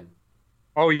Quarrymen.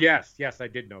 Oh, yes, I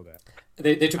did know that.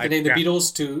 They took the name the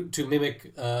Beatles to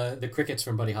mimic the Crickets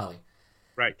from Buddy Holly.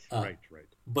 Right.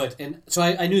 So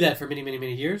I knew that for many, many,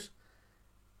 many years.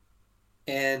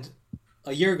 And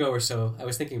a year ago or so, I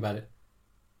was thinking about it,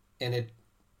 and it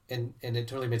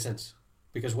totally made sense.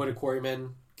 Because what do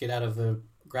quarrymen get out of the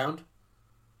ground?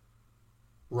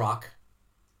 Rock.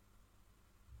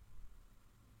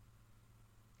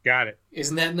 Got it.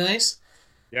 Isn't that nice?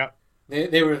 Yeah.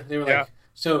 They were like,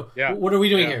 so what are we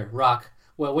doing here? Rock.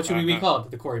 Well, what should we be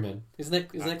called? The Quarrymen. Isn't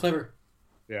that clever?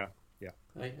 Yeah.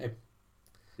 I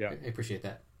appreciate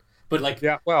that. But like,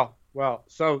 well.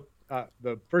 So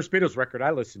the first Beatles record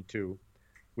I listened to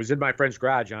was in my friend's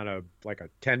garage on a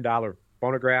 $10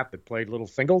 phonograph that played little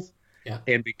singles. Yeah.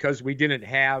 And because we didn't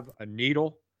have a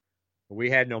needle, we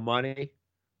had no money,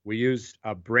 we used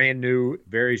a brand new,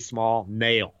 very small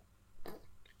nail.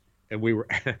 And we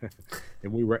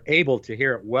were able to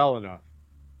hear it well enough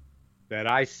that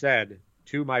I said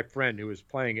to my friend who was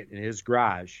playing it in his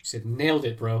garage. You said, nailed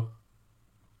it, bro.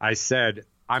 I said,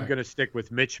 I'm going to stick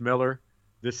with Mitch Miller.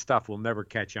 This stuff will never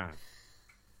catch on.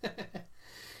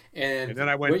 and then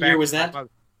I went what back. Year was that?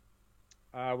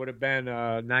 Would have been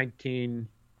 19.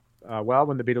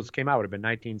 When the Beatles came out, would have been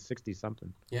 1960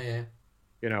 something. Yeah.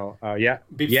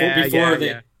 Before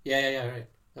they. Yeah. Right.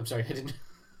 I'm sorry, I didn't.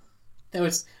 That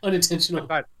was unintentional.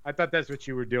 I thought that's what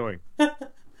you were doing.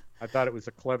 I thought it was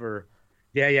a clever.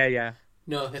 Yeah.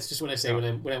 No, that's just what I say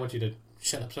when I want you to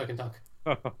shut up so I can talk.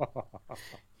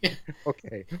 Yeah.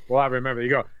 Okay. Well, I remember. You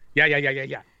go. Yeah.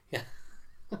 Yeah.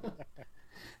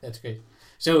 That's great.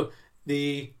 So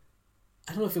I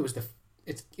don't know if it was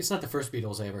it's not the first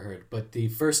Beatles I ever heard, but the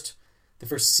first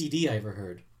CD I ever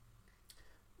heard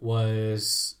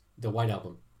was the White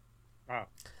Album. Wow.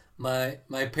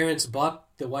 My parents bought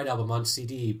the White Album on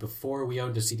CD before we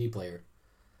owned a CD player.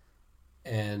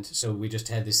 and so we just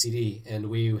had this CD, and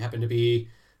we happened to be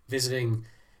visiting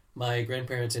my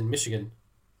grandparents in Michigan,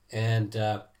 and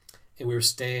we were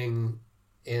staying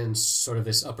in sort of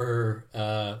this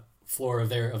upper floor of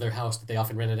their house that they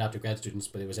often rented out to grad students,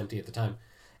 but it was empty at the time.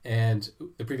 And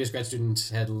the previous grad student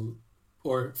had,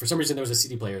 or for some reason there was a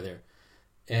CD player there,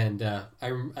 and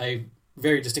I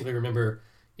very distinctly remember,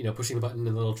 pushing the button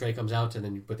and the little tray comes out, and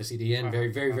then you put the CD in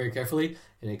very, very, very carefully,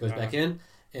 and it goes back in,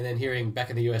 and then hearing Back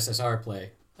in the USSR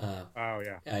play.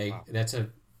 That's a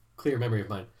clear memory of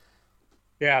mine.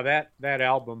 Yeah, that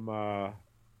album,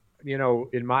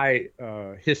 in my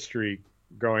history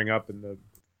growing up in the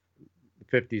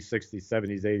 50s, 60s,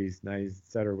 70s, 80s, 90s,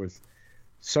 etc., was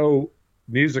so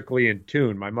musically in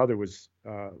tune. My mother was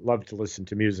loved to listen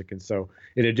to music, and so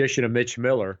in addition to Mitch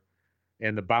Miller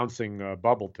and the Bouncing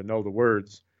Bubble to know the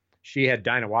words, she had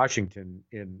Dinah Washington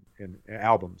in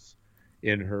albums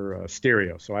in her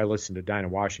stereo. So I listened to Dinah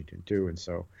Washington too, and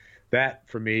so that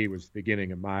for me was the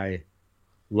beginning of my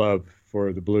love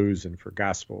for the blues and for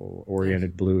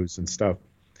gospel-oriented blues and stuff.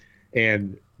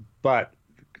 But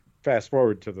fast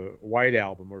forward to the White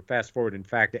Album, or fast forward, in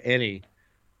fact, to any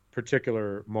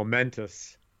particular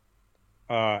momentous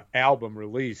album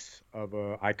release of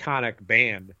an iconic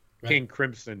band, right. King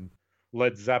Crimson,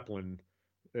 Led Zeppelin,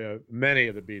 many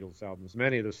of the Beatles albums,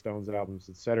 many of the Stones albums,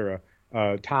 etc.,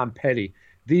 Tom Petty.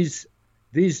 These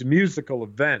musical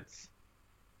events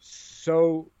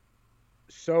so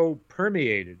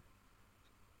permeated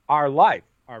our life,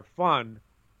 our fun,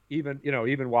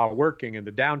 even while working, and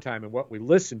the downtime, and what we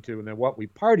listened to, and then what we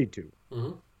partied to.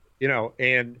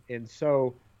 Mm-hmm. And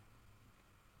so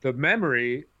the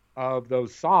memory of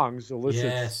those songs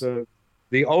elicits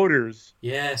the odors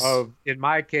of, in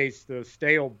my case, the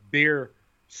stale beer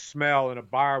smell in a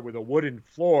bar with a wooden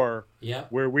floor,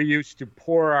 where we used to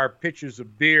pour our pitchers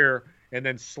of beer and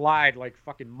then slide like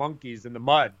fucking monkeys in the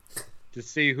mud to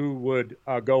see who would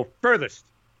go furthest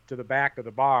to the back of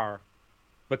the bar.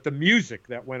 But the music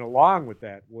that went along with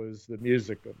that was the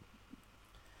music of,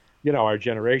 our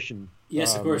generation.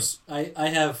 Yes, of course. I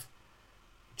have,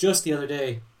 just the other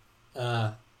day,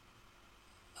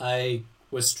 I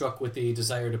was struck with the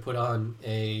desire to put on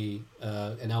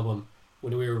an album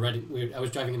when we were ready. I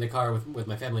was driving in the car with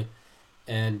my family,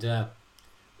 and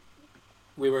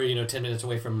we were 10 minutes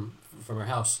away from our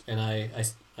house, and I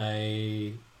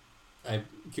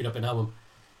queued up an album,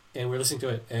 and we were listening to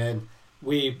it, and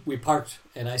we parked,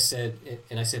 and I said,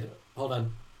 hold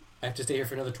on, I have to stay here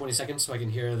for another 20 seconds so I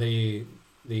can hear the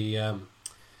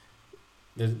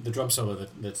drum solo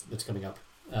that's coming up.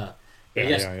 But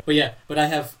I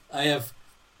have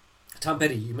Tom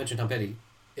Petty. You mentioned Tom Petty,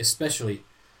 especially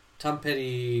Tom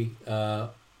Petty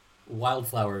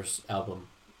Wildflowers album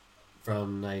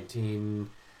from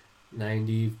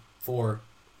 1994.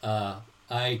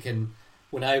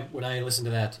 When I listen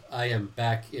to that, I am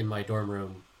back in my dorm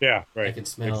room. Yeah, right. I can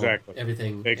smell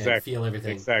everything and feel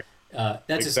everything.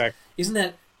 Exactly. Isn't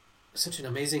that such an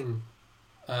amazing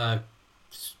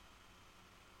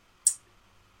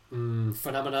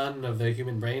phenomenon of the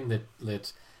human brain that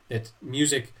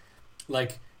music,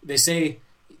 like they say,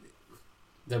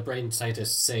 the brain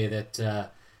scientists say that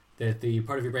the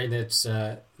part of your brain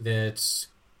that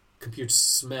computes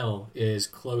smell is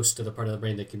close to the part of the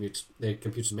brain that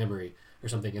computes memory or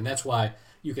something, and that's why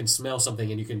you can smell something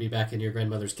and you can be back in your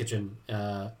grandmother's kitchen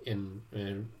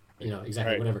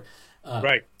exactly whatever.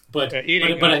 Right. But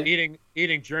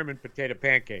eating German potato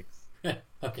pancakes.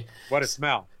 Okay. What a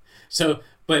smell. So,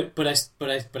 but I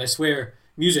swear,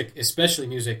 music, especially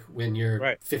music when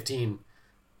you're 15,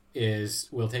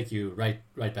 will take you right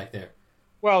back there.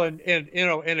 Well, and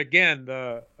again,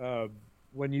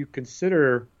 when you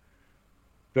consider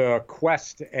the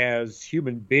quest as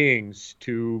human beings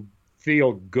to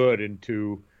feel good and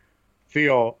to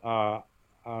feel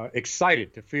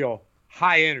excited, to feel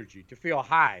high energy, to feel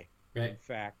high, in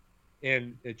fact,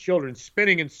 and children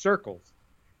spinning in circles,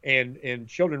 and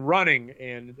children running,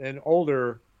 and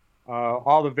older,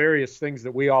 all the various things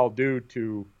that we all do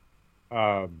to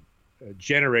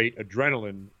generate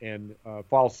adrenaline and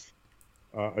false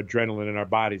adrenaline in our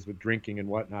bodies with drinking and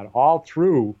whatnot. All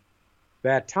through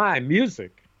that time,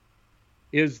 music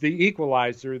is the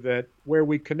equalizer where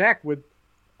we connect with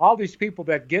all these people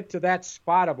that get to that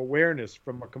spot of awareness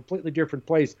from a completely different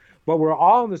place, but we're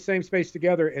all in the same space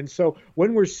together. And so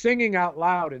when we're singing out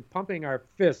loud and pumping our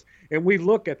fists and we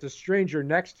look at the stranger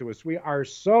next to us, we are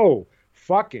so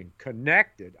fucking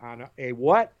connected on a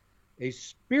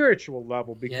spiritual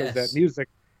level, because that music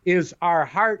is our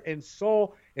heart and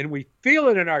soul, and we feel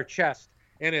it in our chest,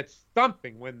 and it's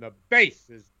thumping when the bass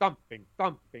is thumping,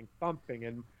 thumping, thumping.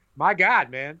 And my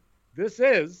God, man, this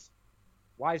is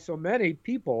why so many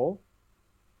people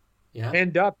Yeah.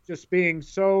 end up just being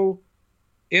so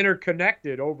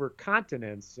interconnected over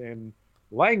continents and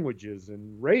languages and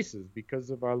races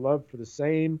because of our love for the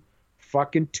same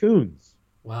fucking tunes.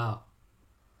 Wow.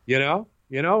 You know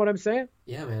what I'm saying?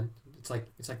 Yeah, man. It's like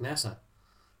NASA.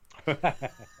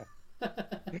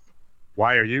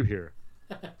 Why are you here?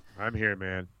 I'm here,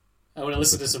 man. I want to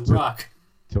listen to some rock.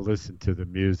 To listen to the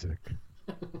music.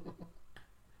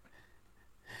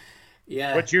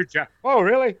 Yeah. What's your job? Oh,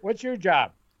 really? What's your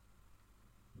job?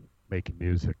 Making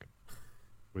music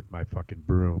with my fucking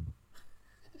broom.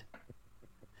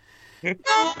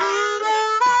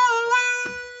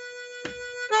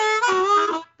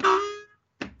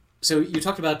 So you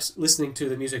talked about listening to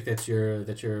the music that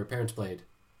your parents played.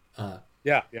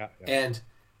 Yeah. And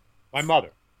My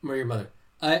mother. or your mother.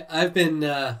 I've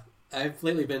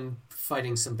lately been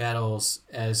fighting some battles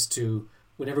as to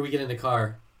whenever we get in the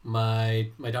car,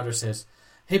 my daughter says,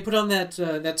 "Hey, put on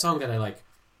that song that I like."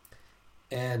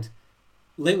 And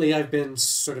lately I've been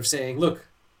sort of saying, "Look,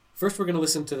 first we're going to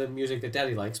listen to the music that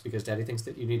Daddy likes because Daddy thinks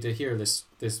that you need to hear this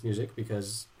music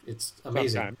because it's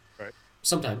amazing." Sometimes, right.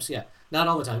 Sometimes, yeah. Not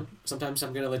all the time. Sometimes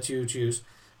I'm going to let you choose.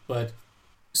 But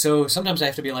so sometimes I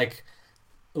have to be like,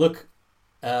 "Look,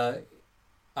 I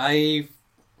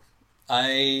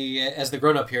as the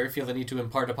grown up here feel the need to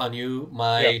impart upon you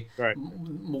my right.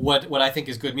 what I think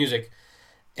is good music."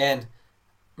 And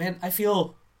man, I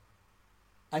feel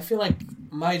like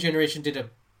my generation did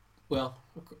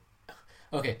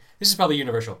okay, this is probably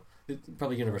universal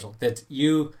that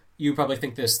you probably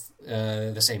think this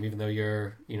the same, even though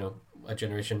you're a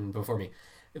generation before me,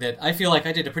 that I feel like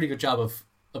I did a pretty good job of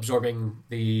absorbing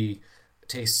the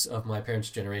tastes of my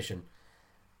parents' generation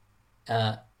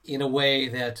in a way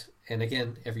that, and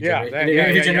again, every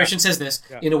generation says this,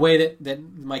 in a way that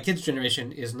my kids'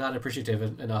 generation is not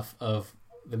appreciative enough of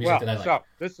the music that I like. So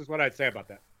this is what I'd say about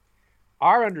that.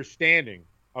 Our understanding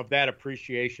of that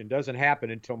appreciation doesn't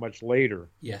happen until much later.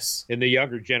 Yes. In the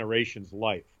younger generation's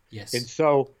life. Yes. And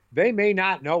so they may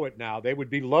not know it now. They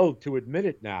would be loath to admit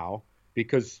it now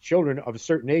because children of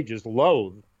certain ages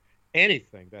loathe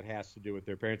anything that has to do with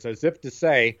their parents, as if to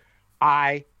say,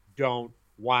 I don't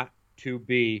want to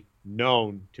be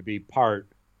known to be part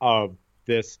of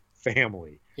this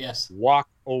family. Yes. Walk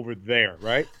over there,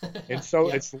 right? And so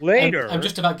it's later. I'm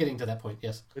just about getting to that point,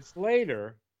 yes. It's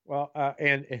later. Well,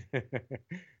 and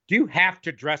do you have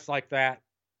to dress like that?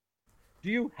 Do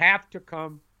you have to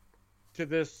come to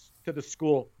the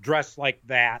school dressed like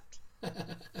that?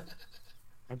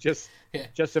 I'm just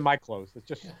in my clothes. It's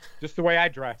just the way I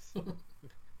dress.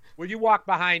 Will you walk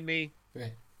behind me?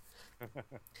 Right.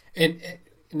 And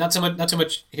not so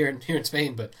much here in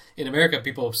Spain, but in America,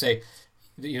 people say,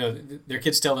 their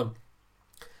kids tell them,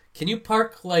 "Can you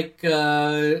park like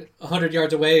 100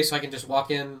 yards away so I can just walk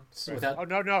in without?" Oh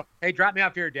no! Hey, drop me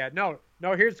off here, Dad. No,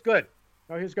 here's good.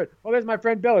 Oh, there's my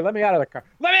friend Billy. Let me out of the car.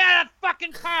 Let me out of the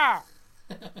fucking car.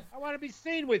 I want to be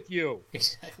seen with you.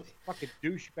 Exactly. Fucking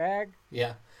douchebag.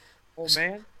 Yeah. Old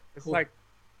man. It's Cool. like,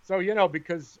 so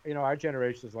because our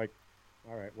generation is like,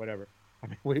 all right, whatever. I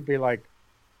mean, we'd be like,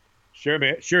 sure,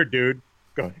 man, sure, dude,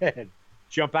 go ahead,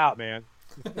 jump out, man.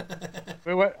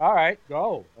 All right,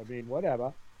 go. I mean,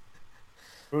 whatever.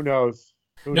 Who knows?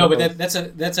 But that's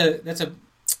a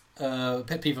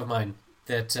pet peeve of mine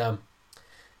that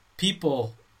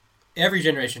people, every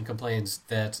generation complains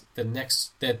that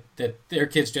that their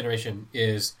kids' generation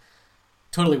is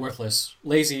totally worthless,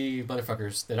 lazy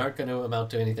motherfuckers that aren't going to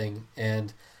amount to anything,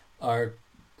 and are,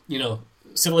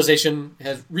 civilization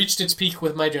has reached its peak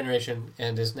with my generation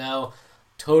and is now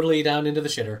totally down into the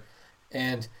shitter.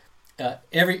 And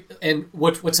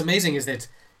what's amazing is that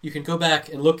you can go back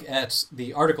and look at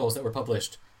the articles that were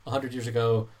published 100 years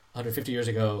ago, 150 years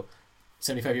ago,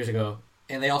 75 years ago,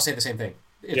 and they all say the same thing.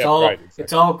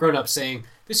 It's all grown up saying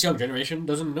this young generation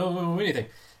doesn't know anything.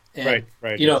 And,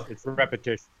 right. It's a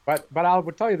repetition. But I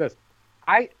would tell you this,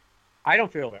 I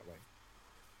don't feel that way,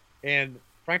 and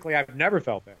frankly, I've never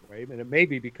felt that way. And it may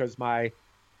be because my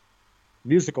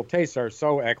musical tastes are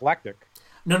so eclectic.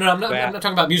 No, I'm not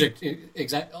talking about music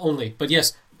only. But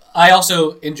yes, I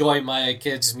also enjoy my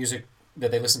kids' music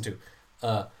that they listen to.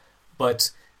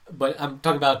 But I'm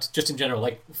talking about just in general.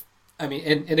 Like, I mean,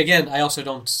 and again, I also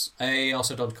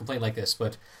don't complain like this.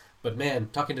 But man,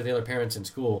 talking to the other parents in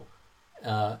school,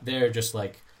 they're just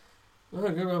like, blah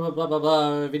blah blah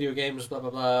blah, video games, blah blah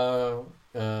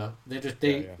blah.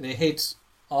 They hate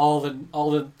all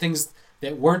the things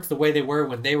that weren't the way they were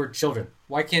when they were children.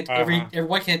 Why can't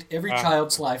every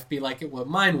child's life be like what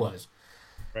mine was?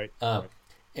 Right.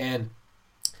 And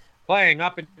playing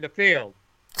up in the field,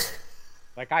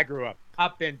 like I grew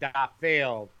up in the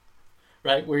field.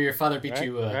 Right, where your father beat right?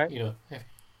 you, Right?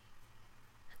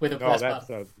 with a No, brass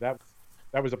bottle.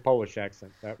 that was a Polish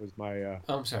accent. Oh,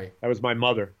 I'm sorry. That was my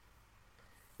mother.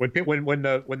 When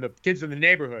the kids in the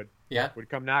neighborhood Yeah. would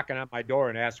come knocking on my door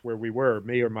and ask where we were,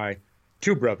 me or my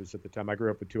two brothers at the time. I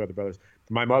grew up with two other brothers.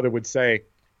 My mother would say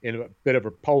in a bit of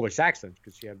a Polish accent,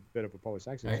 because she had a bit of a Polish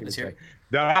All accent, right, she let's would hear say, it.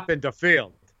 "They're up in the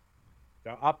field.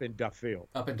 They're up in the field."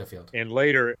 Up in the field. And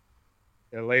later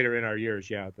in our years,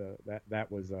 yeah,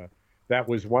 that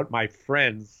was what my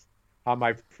friends, how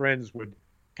my friends would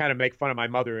kind of make fun of my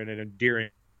mother in an endearing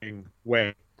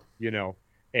way, you know,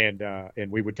 and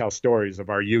we would tell stories of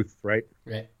our youth, right?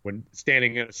 Right. When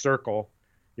standing in a circle,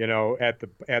 at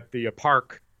the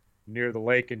park near the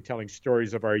lake and telling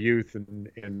stories of our youth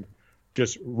and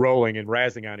just rolling and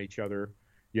razzing on each other,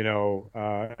 in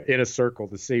a circle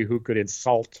to see who could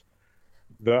insult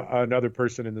another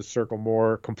person in the circle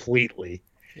more completely,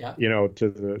 Yeah.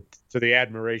 to the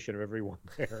admiration of everyone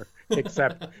there,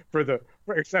 except for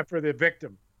the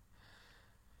victim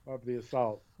of the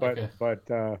assault. Okay. But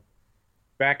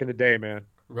back in the day, man,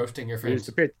 Roasting your we used friends.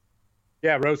 to pitch.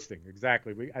 Yeah, roasting,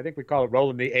 exactly. I think we call it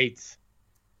rolling the eights,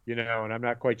 and I'm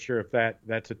not quite sure if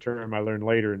that's a term I learned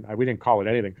later. And we didn't call it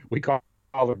anything. We called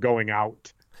it going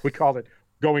out. We called it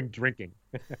going drinking,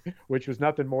 which was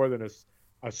nothing more than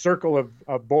a circle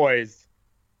of boys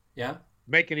Yeah.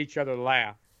 making each other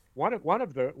laugh. One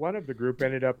of the group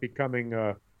ended up becoming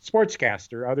a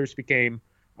sportscaster. Others became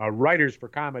writers for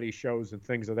comedy shows and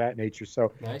things of that nature.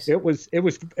 So Nice. it was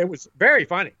very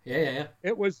funny. Yeah.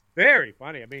 It was very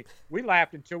funny. I mean, we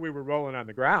laughed until we were rolling on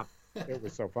the ground. It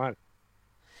was so funny.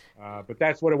 But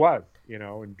that's what it was,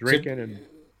 and drinking and.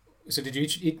 So did you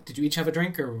each have a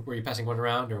drink, or were you passing one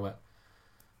around, or what?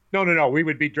 No. We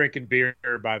would be drinking beer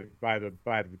by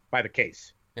the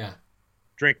case. Yeah.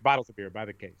 Drink bottles of beer by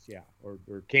the case, yeah, or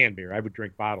canned beer. I would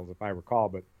drink bottles if I recall.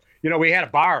 But we had a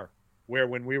bar where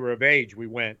when we were of age, we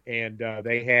went and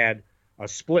they had a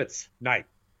splits night,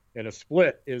 and a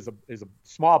split is a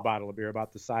small bottle of beer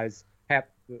about the size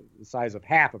of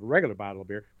half of a regular bottle of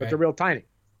beer, but they're real tiny.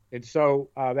 And so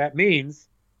that means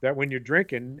that when you're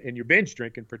drinking and you're binge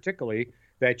drinking, particularly,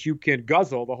 that you can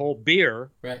guzzle the whole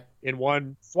beer in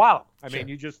one swallow. I mean,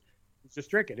 you just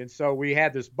drink it. And so we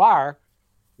had this bar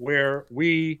where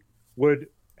we would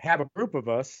have a group of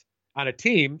us on a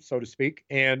team, so to speak,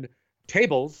 and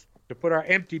tables to put our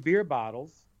empty beer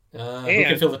bottles. Who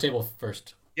can fill the table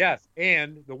first? Yes,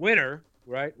 and the winner,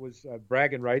 right, was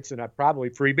bragging rights and probably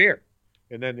free beer.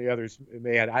 And then the others,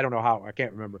 they had, I don't know how, I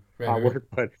can't remember how it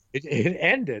worked, but it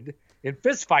ended in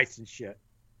fist fights and shit,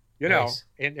 Nice.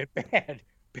 and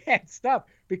bad stuff.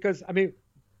 Because, I mean,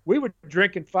 we were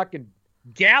drinking fucking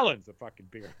gallons of fucking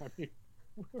beer. I mean,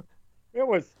 it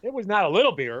was not a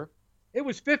little beer. It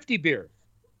was 50 beers.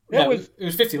 It was 50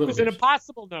 little beers. It was an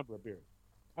impossible number of beers.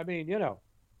 I mean,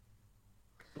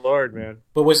 Lord, man.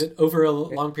 But was it over a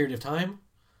long period of time?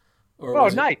 Or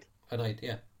a night. A night,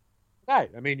 yeah.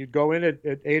 Night. I mean, you'd go in at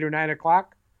 8 or 9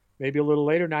 o'clock, maybe a little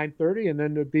later, 9:30, and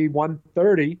then it'd be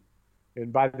 1:30.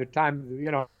 And by the time,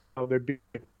 there'd be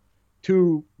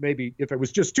two, maybe if it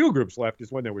was just two groups left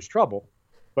is when there was trouble.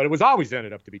 But it was always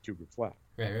ended up to be two groups left.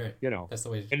 Right. That's the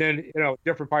way. And then,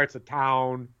 different parts of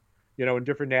town, and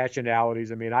different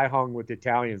nationalities. I mean, I hung with the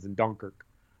Italians in Dunkirk.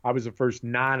 I was the first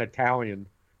non-Italian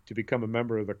to become a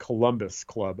member of the Columbus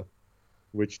Club,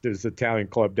 which is an Italian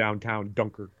club downtown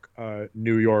Dunkirk,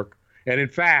 New York. And in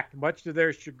fact, much to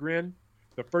their chagrin,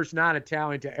 the first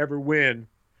non-Italian to ever win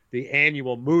the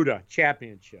annual Muda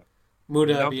Championship.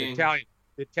 Muda being the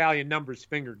Italian numbers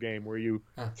finger game, where you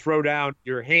throw down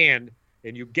your hand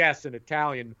and you guess in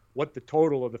Italian what the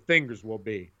total of the fingers will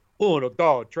be. Uno,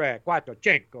 dos, tres, cuatro,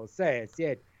 cinco, seis,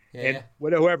 siete. And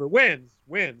whoever wins.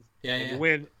 Yeah. You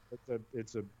win.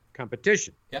 It's a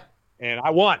competition. Yeah. And I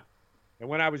won. And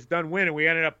when I was done winning, we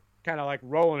ended up kind of like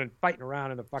rolling and fighting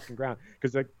around in the fucking ground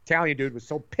because the Italian dude was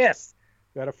so pissed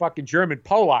that a fucking German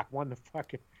Polak won the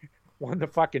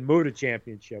fucking Muda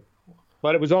Championship.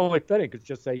 But it was only fitting because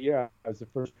just say, I was the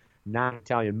first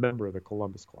non-Italian member of the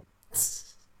Columbus Club.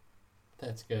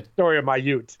 That's good. Story of my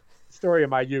youth.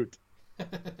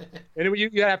 And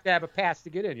you have to have a pass to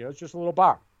get in. It's just a little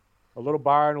bar in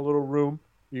a little room.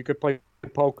 You could play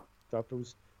poker stuff. It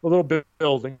was a little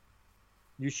building.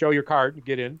 You show your card, you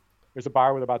get in. There's a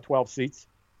bar with about 12 seats.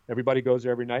 Everybody goes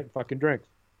there every night and fucking drinks.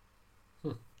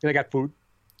 And they got food.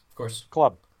 Of course.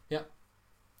 Club. Yeah.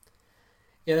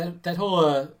 Yeah, that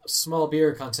whole small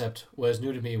beer concept was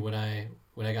new to me when I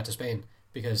got to Spain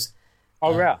because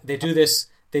they do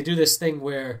this thing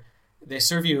where they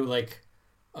serve you like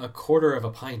a quarter of a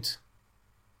pint.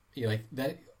 Like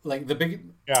that like the big.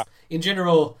 Yeah. In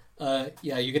general,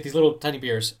 yeah, you get these little tiny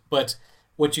beers, but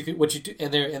what you do,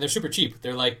 and they're super cheap.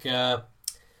 They're like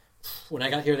when I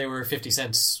got here, they were 50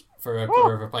 cents for a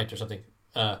quarter of a pint or something.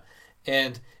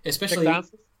 And especially 6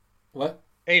 ounces? what?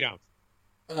 8 ounces.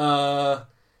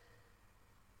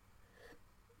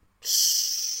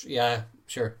 Yeah,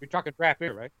 sure. You're talking draft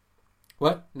beer, right?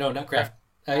 What? No, not craft.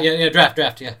 Yeah, draft.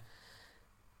 Yeah,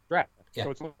 Draft. Yeah.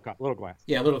 So it's a little cup, little glass.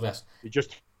 yeah, a little glass. You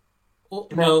just Well,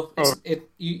 no,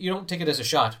 you don't take it as a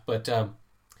shot, but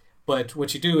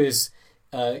what you do is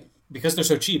because they're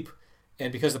so cheap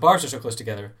and because the bars are so close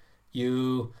together,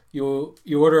 you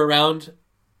order around,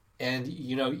 and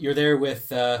you're there with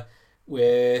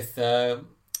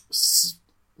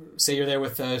say you're there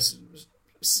with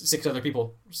 6 other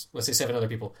people, let's say 7 other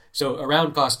people. So a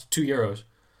round costs €2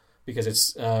 because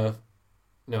it's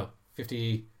no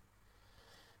 50.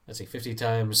 Let's see, 50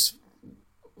 times.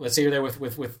 Let's say you're there with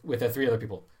 3 other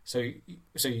people. So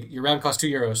your round costs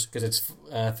 €2 because it's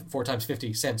 4 times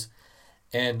 50 cents,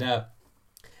 and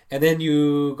then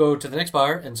you go to the next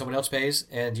bar and someone else pays,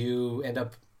 and you end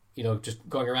up just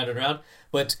going around and around.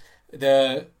 But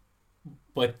the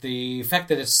fact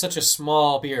that it's such a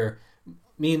small beer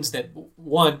means that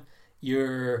one,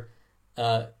 you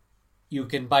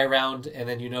can buy a round, and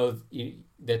then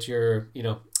that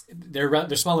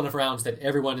they're small enough rounds that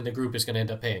everyone in the group is going to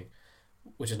end up paying,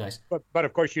 which is nice. But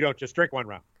of course you don't just drink one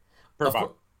round per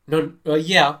bar. No,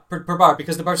 yeah, per bar,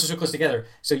 because the bars are so close together.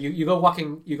 So you go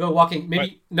walking.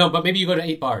 Maybe but maybe you go to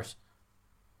 8 bars.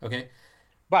 Okay.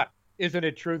 But isn't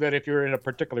it true that if you're in a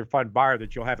particular fun bar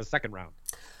that you'll have a second round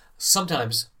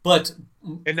Sometimes, but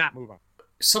and not move on?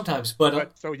 sometimes,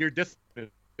 but So you're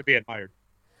disciplined to be admired.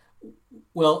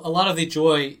 well, a lot of the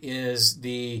joy is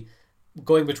the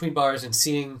going between bars and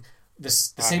seeing the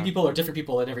same people or different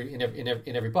people in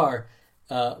every bar.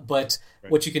 But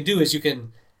what you can do is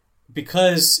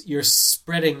because you're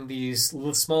spreading these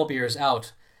little small beers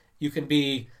out, you can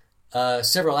be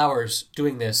several hours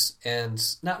doing this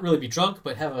and not really be drunk,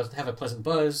 but have a pleasant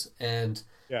buzz and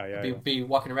be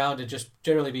walking around and just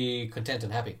generally be content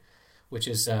and happy, which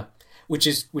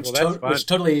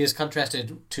totally is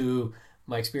contrasted to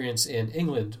my experience in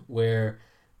England, where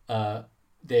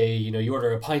you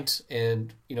order a pint,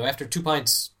 and after 2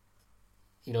 pints,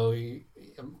 you're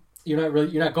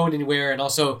not going anywhere, and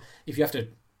also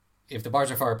if the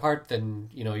bars are far apart, then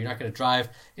you're not going to drive,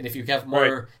 and if you have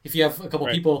a couple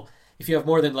people, if you have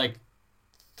more than like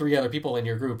 3 other people in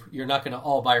your group, you're not going to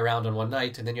all buy a round on one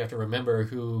night, and then you have to remember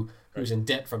who's in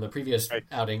debt from the previous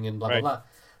outing and blah blah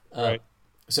blah.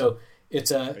 So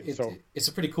it's a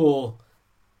pretty cool.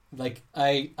 Like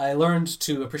I learned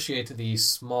to appreciate the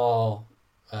small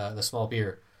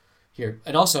beer here,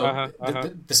 and also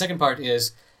the second part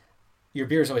is your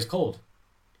beer is always cold,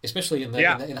 especially in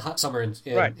the hot summer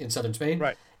in southern Spain.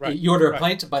 Right. You order a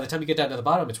pint, by the time you get down to the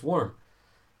bottom, it's warm.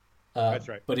 That's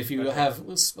right. But if you have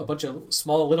a bunch of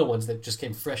small little ones that just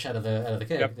came fresh out of the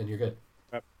keg, then you're good.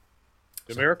 Yep.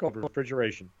 The miracle of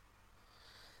refrigeration.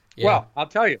 Yeah. Well, I'll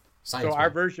tell you. Science, our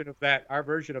version of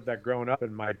that growing up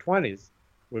in my 20s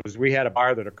was we had a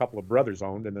bar that a couple of brothers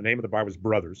owned, and the name of the bar was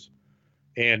Brothers.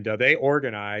 And they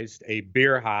organized a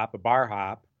bar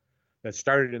hop that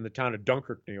started in the town of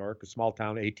Dunkirk, New York, a small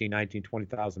town, 18, 19,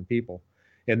 20,000 people.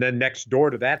 And then next door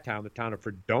to that town, the town of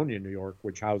Fredonia, New York,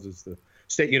 which houses the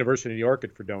State University of New York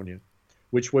at Fredonia,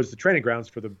 which was the training grounds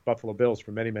for the Buffalo Bills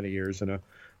for many, many years, and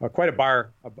quite a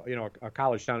bar, a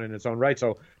college town in its own right.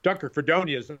 So Dunkirk,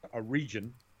 Fredonia is a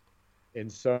region. And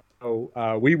so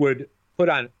we would put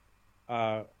on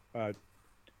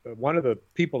one of the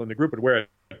people in the group would wear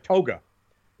a toga,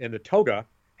 and the toga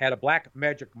had a black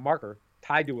magic marker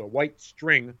tied to a white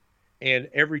string, and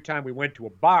every time we went to a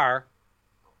bar,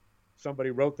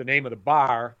 somebody wrote the name of the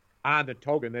bar on the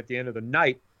toga, and at the end of the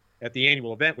night, at the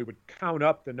annual event, we would count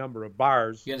up the number of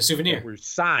bars you had a souvenir that were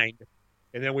signed,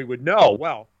 and then we would know,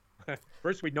 well,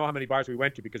 first we'd know how many bars we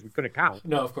went to because we couldn't count.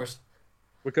 No, of course.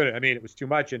 We couldn't. I mean, it was too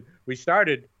much, and we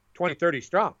started 20, 30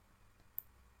 strong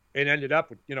and ended up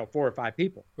with 4 or 5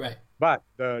 people. Right. But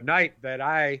the night that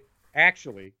I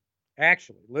actually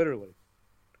literally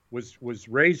was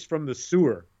raised from the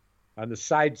sewer on the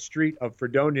side street of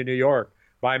Fredonia, New York,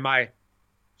 by my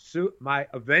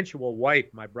eventual wife,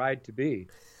 my bride to be,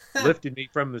 lifted me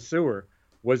from the sewer,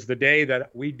 was the day that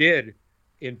we did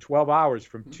in 12 hours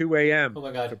from 2 a.m.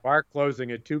 to bar closing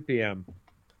at 2 p.m.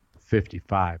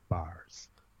 55 bars.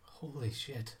 Holy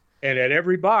shit. And at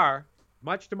every bar,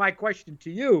 much to my question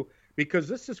to you, because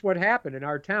this is what happened in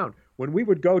our town. When we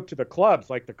would go to the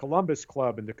clubs, like the Columbus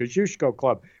Club and the Kosciuszko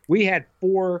Club, we had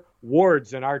 4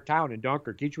 wards in our town in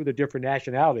Dunkirk, each with a different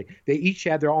nationality. They each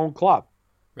had their own club.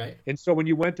 Right. And so when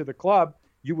you went to the club,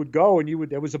 you would go and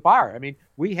there was a bar. I mean,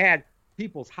 we had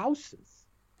people's houses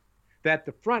that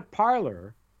the front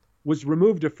parlor was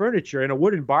removed of furniture and a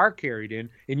wooden bar carried in,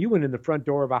 and you went in the front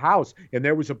door of a house and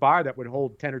there was a bar that would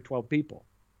hold 10 or 12 people.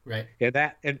 Right.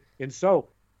 And so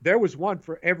there was one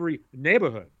for every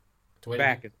neighborhood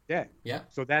back in the day. Yeah.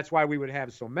 So that's why we would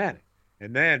have so many.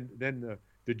 And then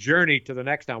the journey to the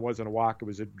next town wasn't a walk, it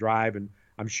was a drive, and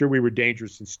I'm sure we were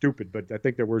dangerous and stupid, but I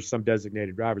think there were some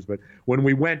designated drivers. But when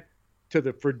we went to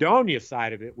the Fredonia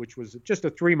side of it, which was just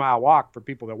a 3-mile walk for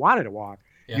people that wanted to walk,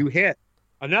 you hit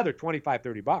another 25,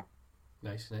 30 bucks.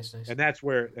 Nice. And that's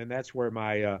where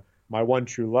my my one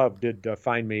true love did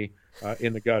find me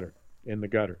in the gutter.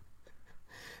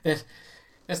 That's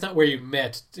not where you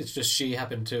met. It's just she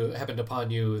happened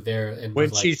upon you there, and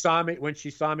when she saw me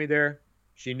there,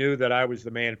 she knew that I was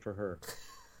the man for her.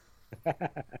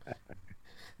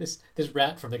 This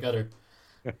rat from the gutter.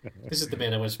 This is the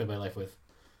man I want to spend my life with.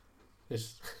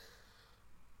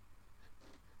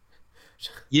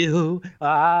 You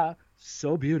are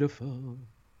so beautiful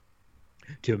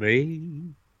to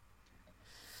me.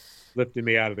 Lifting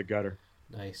me out of the gutter.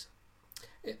 Nice.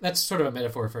 That's sort of a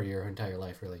metaphor for your entire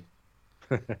life, really.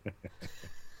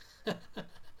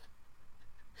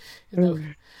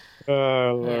 Lord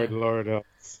help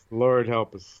us. Lord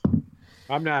help us.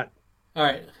 I'm not. All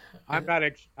right. I'm not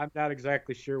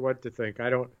exactly sure what to think. I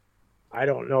don't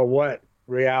know what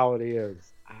reality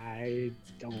is. I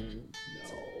don't know.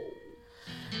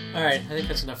 All right. I think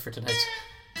that's enough for tonight.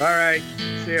 All right.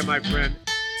 See you, my friend.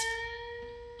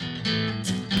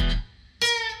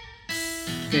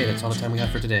 Okay, that's all the time we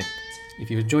have for today. If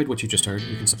you enjoyed what you just heard,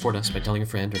 you can support us by telling a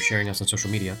friend or sharing us on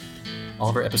social media. All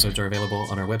of our episodes are available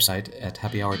on our website at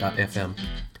happyhour.fm.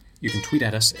 You can tweet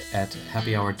at us at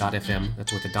happyhour.fm,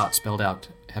 that's with the dot spelled out,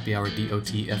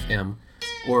 happyhour.dotfm,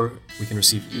 or we can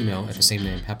receive email at the same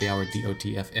name,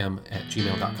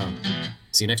 happyhourdotfm@gmail.com.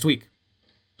 See you next week.